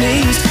your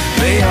knees.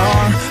 They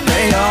are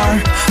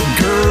the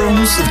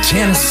girls of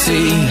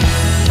Tennessee.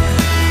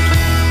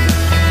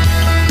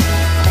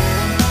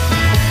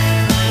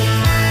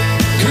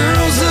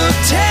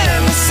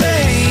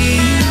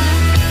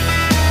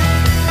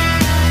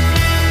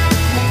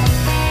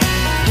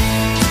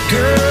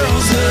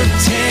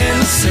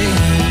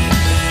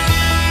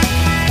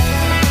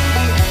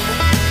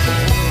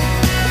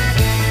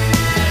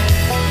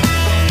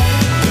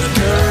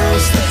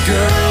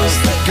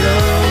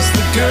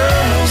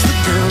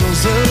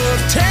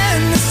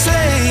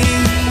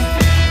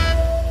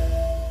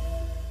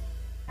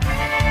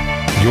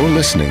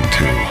 listening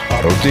to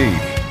Otto D,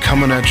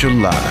 coming at you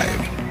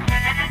live.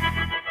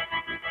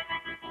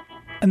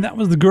 And that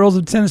was the Girls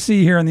of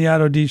Tennessee here on the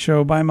Otto D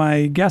Show by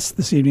my guest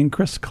this evening,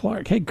 Chris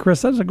Clark. Hey,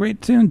 Chris, that was a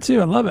great tune,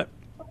 too. I love it.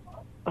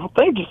 Oh,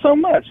 thank you so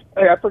much.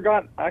 Hey, I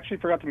actually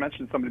forgot to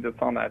mention somebody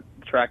that's on that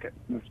track.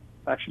 It's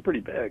actually pretty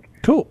big.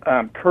 Cool.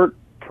 Kurt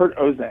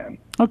Ozan.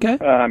 Okay.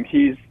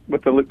 He's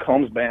with the Luke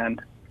Combs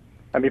band.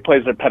 He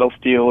plays their pedal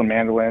steel and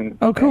mandolin.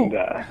 Oh, cool.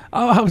 And,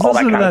 I was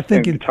listening to that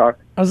thinking,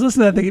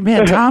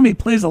 man, Tommy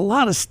plays a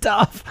lot lot of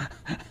stuff.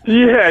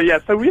 Yeah.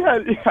 So we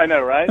had, I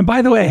know, right? And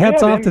by the way,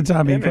 hats off to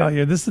Tommy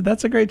Collier.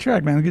 That's a great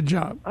track, man. Good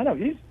job. I know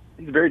he's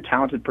a very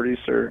talented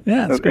producer.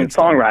 Yeah, it's great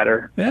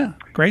songwriter. Yeah,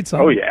 great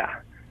song.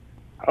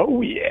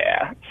 Oh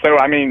yeah. So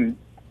I mean,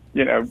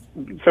 so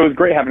it was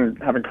great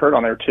having Kurt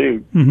on there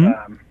too.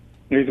 Mm-hmm.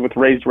 He's with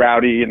Raised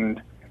Rowdy and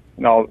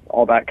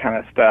all that kind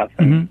of stuff.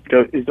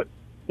 Mm-hmm.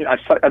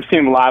 I've seen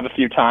him live a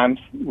few times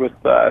with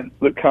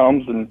Luke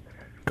Combs and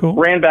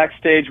ran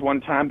backstage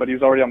one time, but he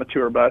was already on the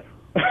tour bus.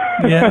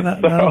 Yeah,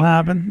 that'll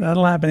happen.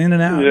 That'll happen in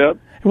and out. Yep.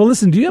 Well,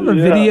 listen, do you have a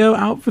video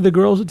out for the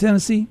Girls of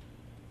Tennessee?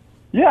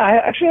 Yeah, I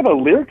actually have a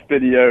lyric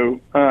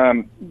video.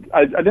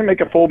 I didn't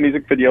make a full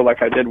music video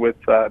like I did with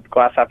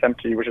Glass Half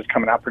Empty, which is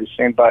coming out pretty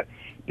soon, but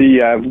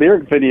the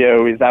lyric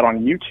video is out on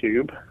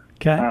YouTube.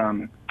 Okay.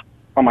 On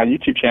my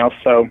YouTube channel.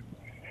 So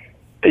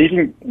you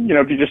can,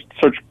 if you just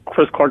search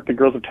Chris Clark, The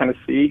Girls of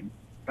Tennessee,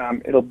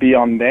 it'll be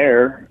on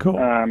there. Cool.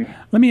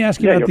 Let me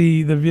ask you about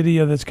the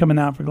video that's coming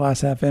out for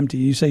Glass Half Empty.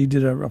 You say you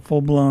did a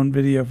full-blown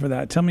video for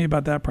that. Tell me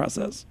about that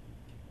process.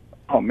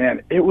 Oh,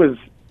 man. It was,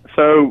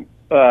 so,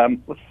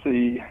 let's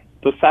see,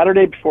 the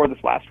Saturday before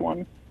this last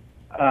one,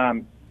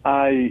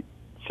 Cole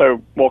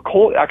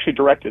actually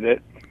directed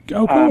it.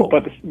 Oh, cool.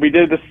 But we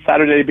did this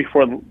Saturday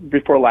before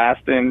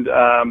last, and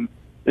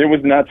it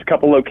was nuts. A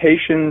couple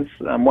locations,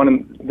 one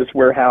in this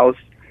warehouse.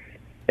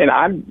 And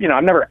I've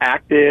never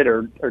acted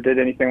or did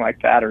anything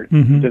like that or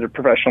did a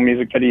professional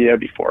music video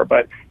before,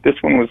 but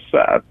this one was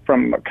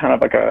from kind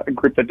of like a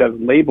group that does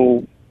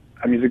label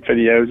music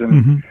videos,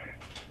 and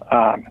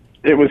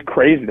it was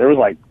crazy. There was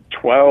like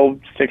 12,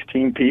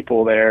 16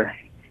 people there,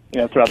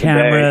 throughout the day.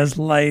 Cameras,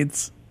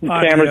 lights,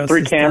 cameras,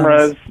 three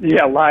cameras,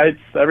 lights,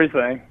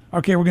 everything.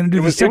 Okay, we're going to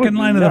do the second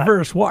line of the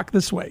verse. Walk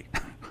this way.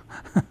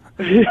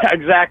 Yeah,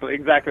 exactly.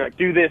 Like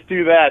do this,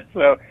 do that.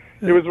 So.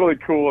 It was really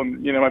cool,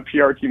 and my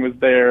PR team was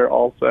there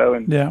also,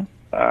 and just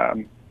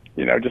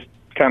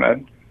kind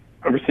of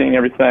overseeing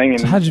everything.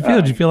 And so how'd you feel?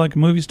 Did you feel like a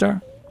movie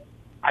star?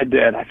 I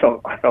did. I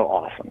felt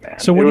awesome, man.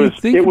 So what do you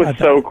think? It was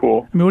so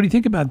cool. I mean, what do you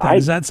think about that?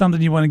 Is that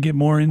something you want to get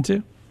more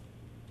into?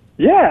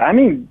 Yeah, I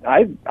mean,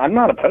 I'm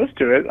not opposed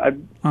to it.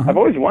 I've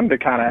always wanted to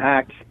kind of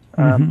act,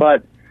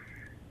 but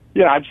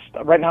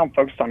right now I'm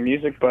focused on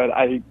music. But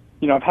I've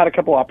had a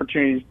couple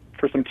opportunities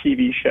for some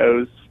TV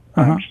shows.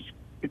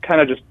 It kind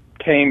of just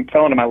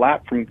fell into my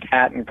lap from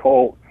Kat and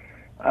Colt.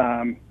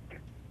 We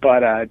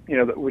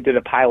did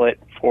a pilot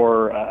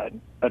for a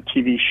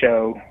TV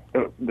show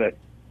that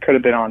could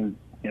have been on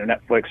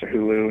Netflix or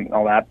Hulu and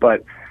all that,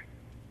 but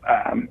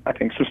I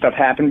think some stuff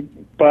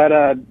happened. But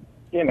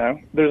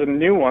there's a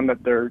new one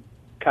that they're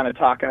kind of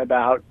talking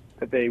about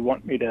that they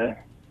want me to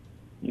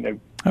get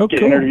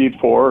interviewed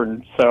for,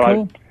 and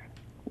so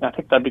I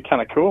think that'd be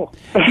kind of cool.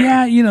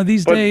 Yeah,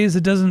 these days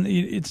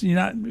you're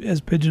not as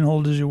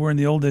pigeonholed as you were in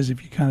the old days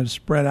if you kind of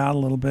spread out a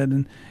little bit.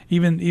 And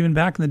even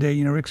back in the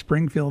day, Rick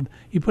Springfield,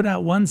 he put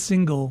out one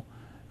single.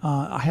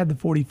 I had the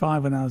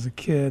 45 when I was a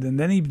kid, and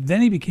then he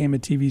became a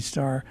TV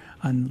star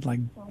on like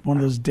one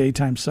of those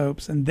daytime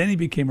soaps, and then he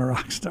became a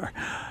rock star.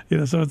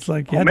 So it's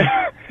like you had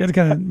to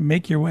kind of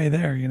make your way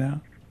there. Yeah,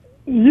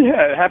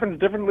 it happens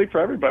differently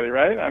for everybody,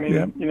 right? I mean,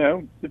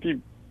 if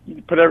you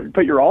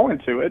put your all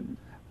into it.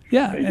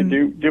 Yeah, you can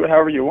do it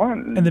however you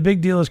want. And the big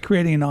deal is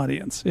creating an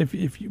audience. If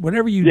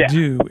whatever you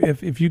do,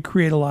 if you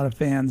create a lot of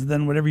fans,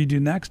 then whatever you do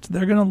next,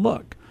 they're going to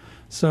look.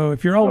 So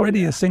if you're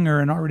already a singer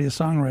and already a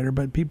songwriter,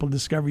 but people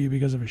discover you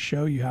because of a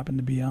show you happen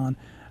to be on,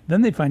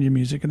 then they find your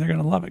music and they're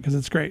going to love it because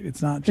it's great.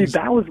 It's not just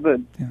that was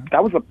the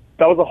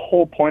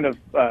whole point of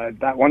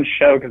that one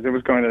show, because it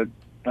was going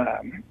to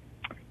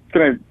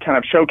kind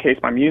of showcase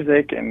my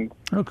music and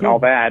all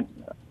that.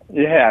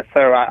 Yeah,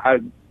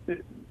 so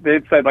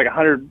they'd said like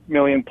 100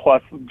 million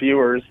plus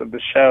viewers of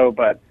the show,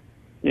 but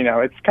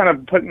it's kind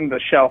of put in the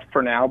shelf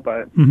for now,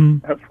 but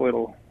hopefully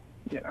it'll,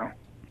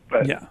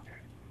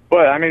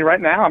 but I mean, right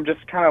now I'm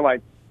just kind of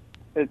like,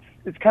 it's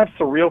kind of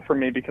surreal for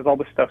me because all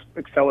this stuff's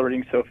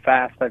accelerating so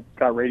fast. I've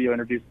got radio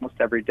interviews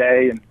almost every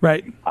day, and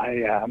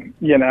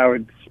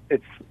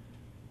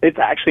it's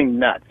actually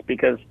nuts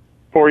because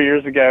 4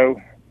 years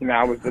ago,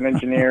 I was an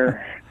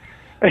engineer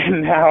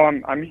and now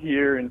I'm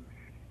here, and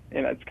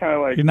it's kind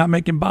of like... You're not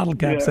making bottle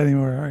caps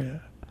anymore, are you?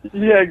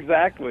 Yeah,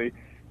 exactly.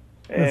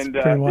 That's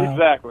pretty wild.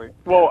 Exactly.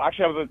 Well,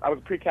 actually, I was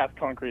a precast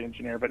concrete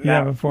engineer, but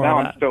now I'm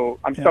still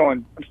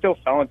selling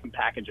some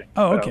packaging.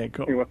 Oh, okay,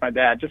 cool. With my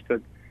dad, just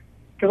because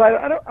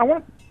I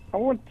want I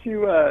want to.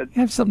 You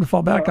have something to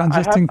fall back on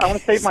just in case. I want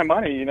to save my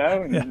money, you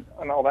know,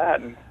 and all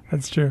that. And,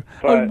 that's true.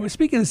 but,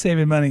 Speaking of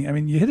saving money, I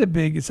mean, you hit it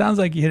big. It sounds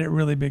like you hit it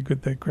really big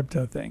with the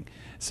crypto thing.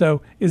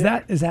 So is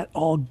that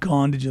all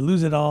gone? Did you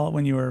lose it all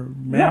when you were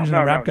managing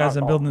the rap guys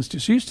and building this too?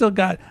 So you still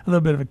got a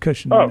little bit of a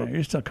cushion in there.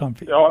 You're still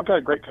comfy. Oh, I've got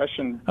a great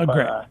cushion. Oh,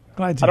 great.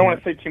 Glad to I don't hear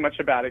want to say too much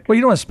about it. Well,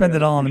 you don't want to spend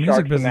it all in the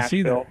music business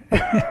either.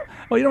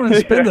 Well, you don't want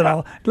to spend it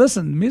all.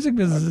 Listen, music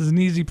business is an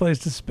easy place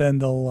to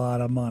spend a lot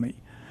of money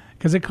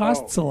because it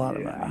costs a lot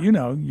of money. You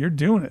know, you're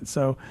doing it.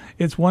 So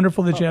it's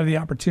wonderful that you have the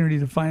opportunity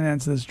to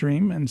finance this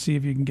dream and see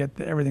if you can get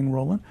everything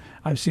rolling.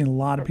 I've seen a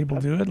lot of people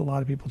do it. A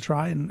lot of people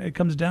try. And it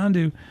comes down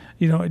to,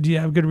 you know, do you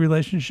have good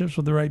relationships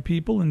with the right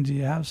people and do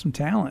you have some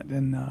talent?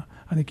 And I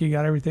think you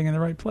got everything in the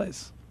right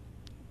place.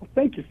 Well,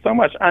 thank you so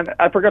much.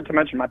 I forgot to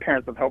mention my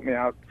parents have helped me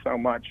out so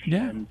much.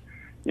 Yeah. And,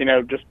 you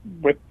know, just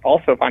with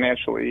also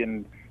financially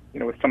and, you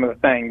know, with some of the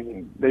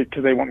things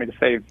because they want me to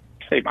save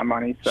my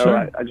money. So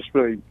sure. I just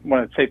really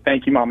want to say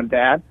thank you, Mom and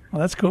Dad. Well,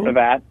 that's cool. For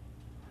that.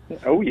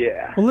 Oh,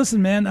 yeah. Well,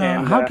 listen, man,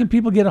 how can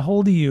people get a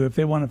hold of you if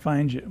they want to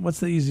find you? What's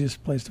the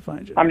easiest place to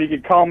find you? I mean, you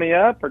could call me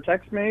up or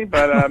text me,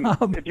 but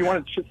if you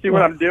want to see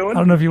what I'm doing. I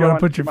don't know if you want to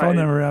put your phone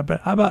number up,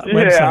 but how about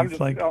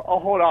websites? I'll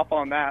hold off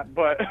on that,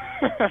 but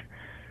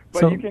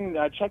you can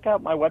check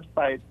out my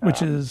website.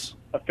 Which is?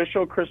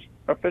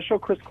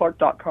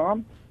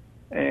 officialchrisclark.com,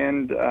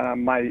 and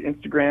my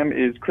Instagram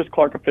is Chris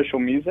Clark Official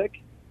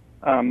Music.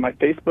 My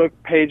Facebook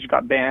page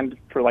got banned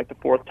for like the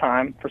 4th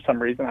time for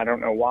some reason. I don't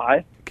know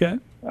why. Okay.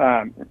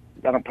 I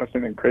don't post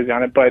anything crazy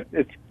on it, but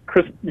it's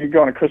Chris. You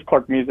go on Chris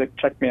Clark Music.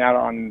 Check me out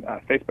on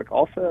Facebook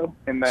also.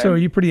 And then so are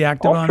you pretty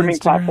active on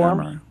Instagram?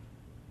 Platforms.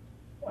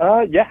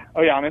 Yeah.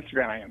 Oh yeah, on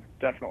Instagram I am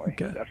definitely.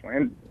 Okay.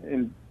 Definitely.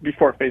 And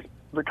before Facebook,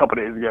 a couple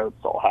of days ago,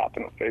 it's all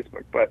happened with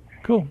Facebook. But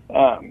cool.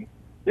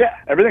 Yeah,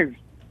 everything's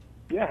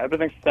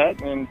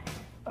set and.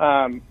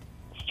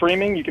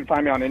 Streaming, you can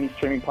find me on any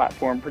streaming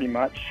platform pretty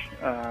much.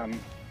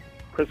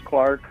 Chris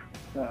Clark,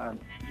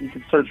 you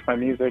can search my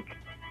music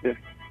if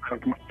I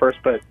don't come up first,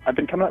 but I've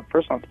been coming up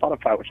first on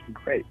Spotify, which is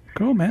great.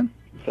 Cool, man.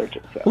 Search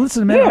it. So. Well,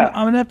 listen, man,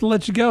 I'm going to have to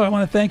let you go. I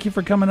want to thank you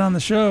for coming on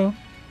the show.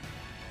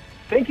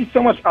 Thank you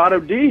so much, Otto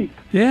D.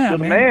 Yeah, you're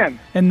the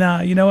man. And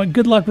you know what?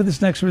 Good luck with this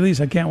next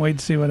release. I can't wait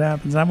to see what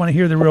happens. I want to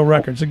hear the real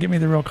record, so give me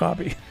the real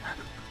copy.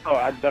 Oh,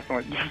 I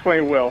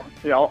definitely will.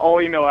 Yeah,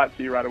 I'll email that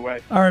to you right away.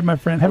 All right, my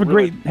friend. Have a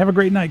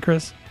great night,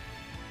 Chris.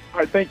 All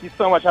right, thank you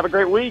so much. Have a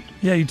great week.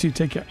 Yeah, you too.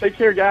 Take care. Take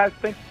care, guys.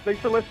 Thanks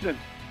for listening.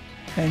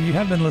 And you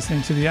have been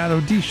listening to the Otto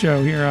D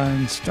Show here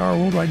on Star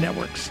Worldwide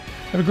Networks.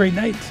 Have a great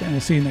night, and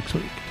we'll see you next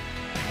week.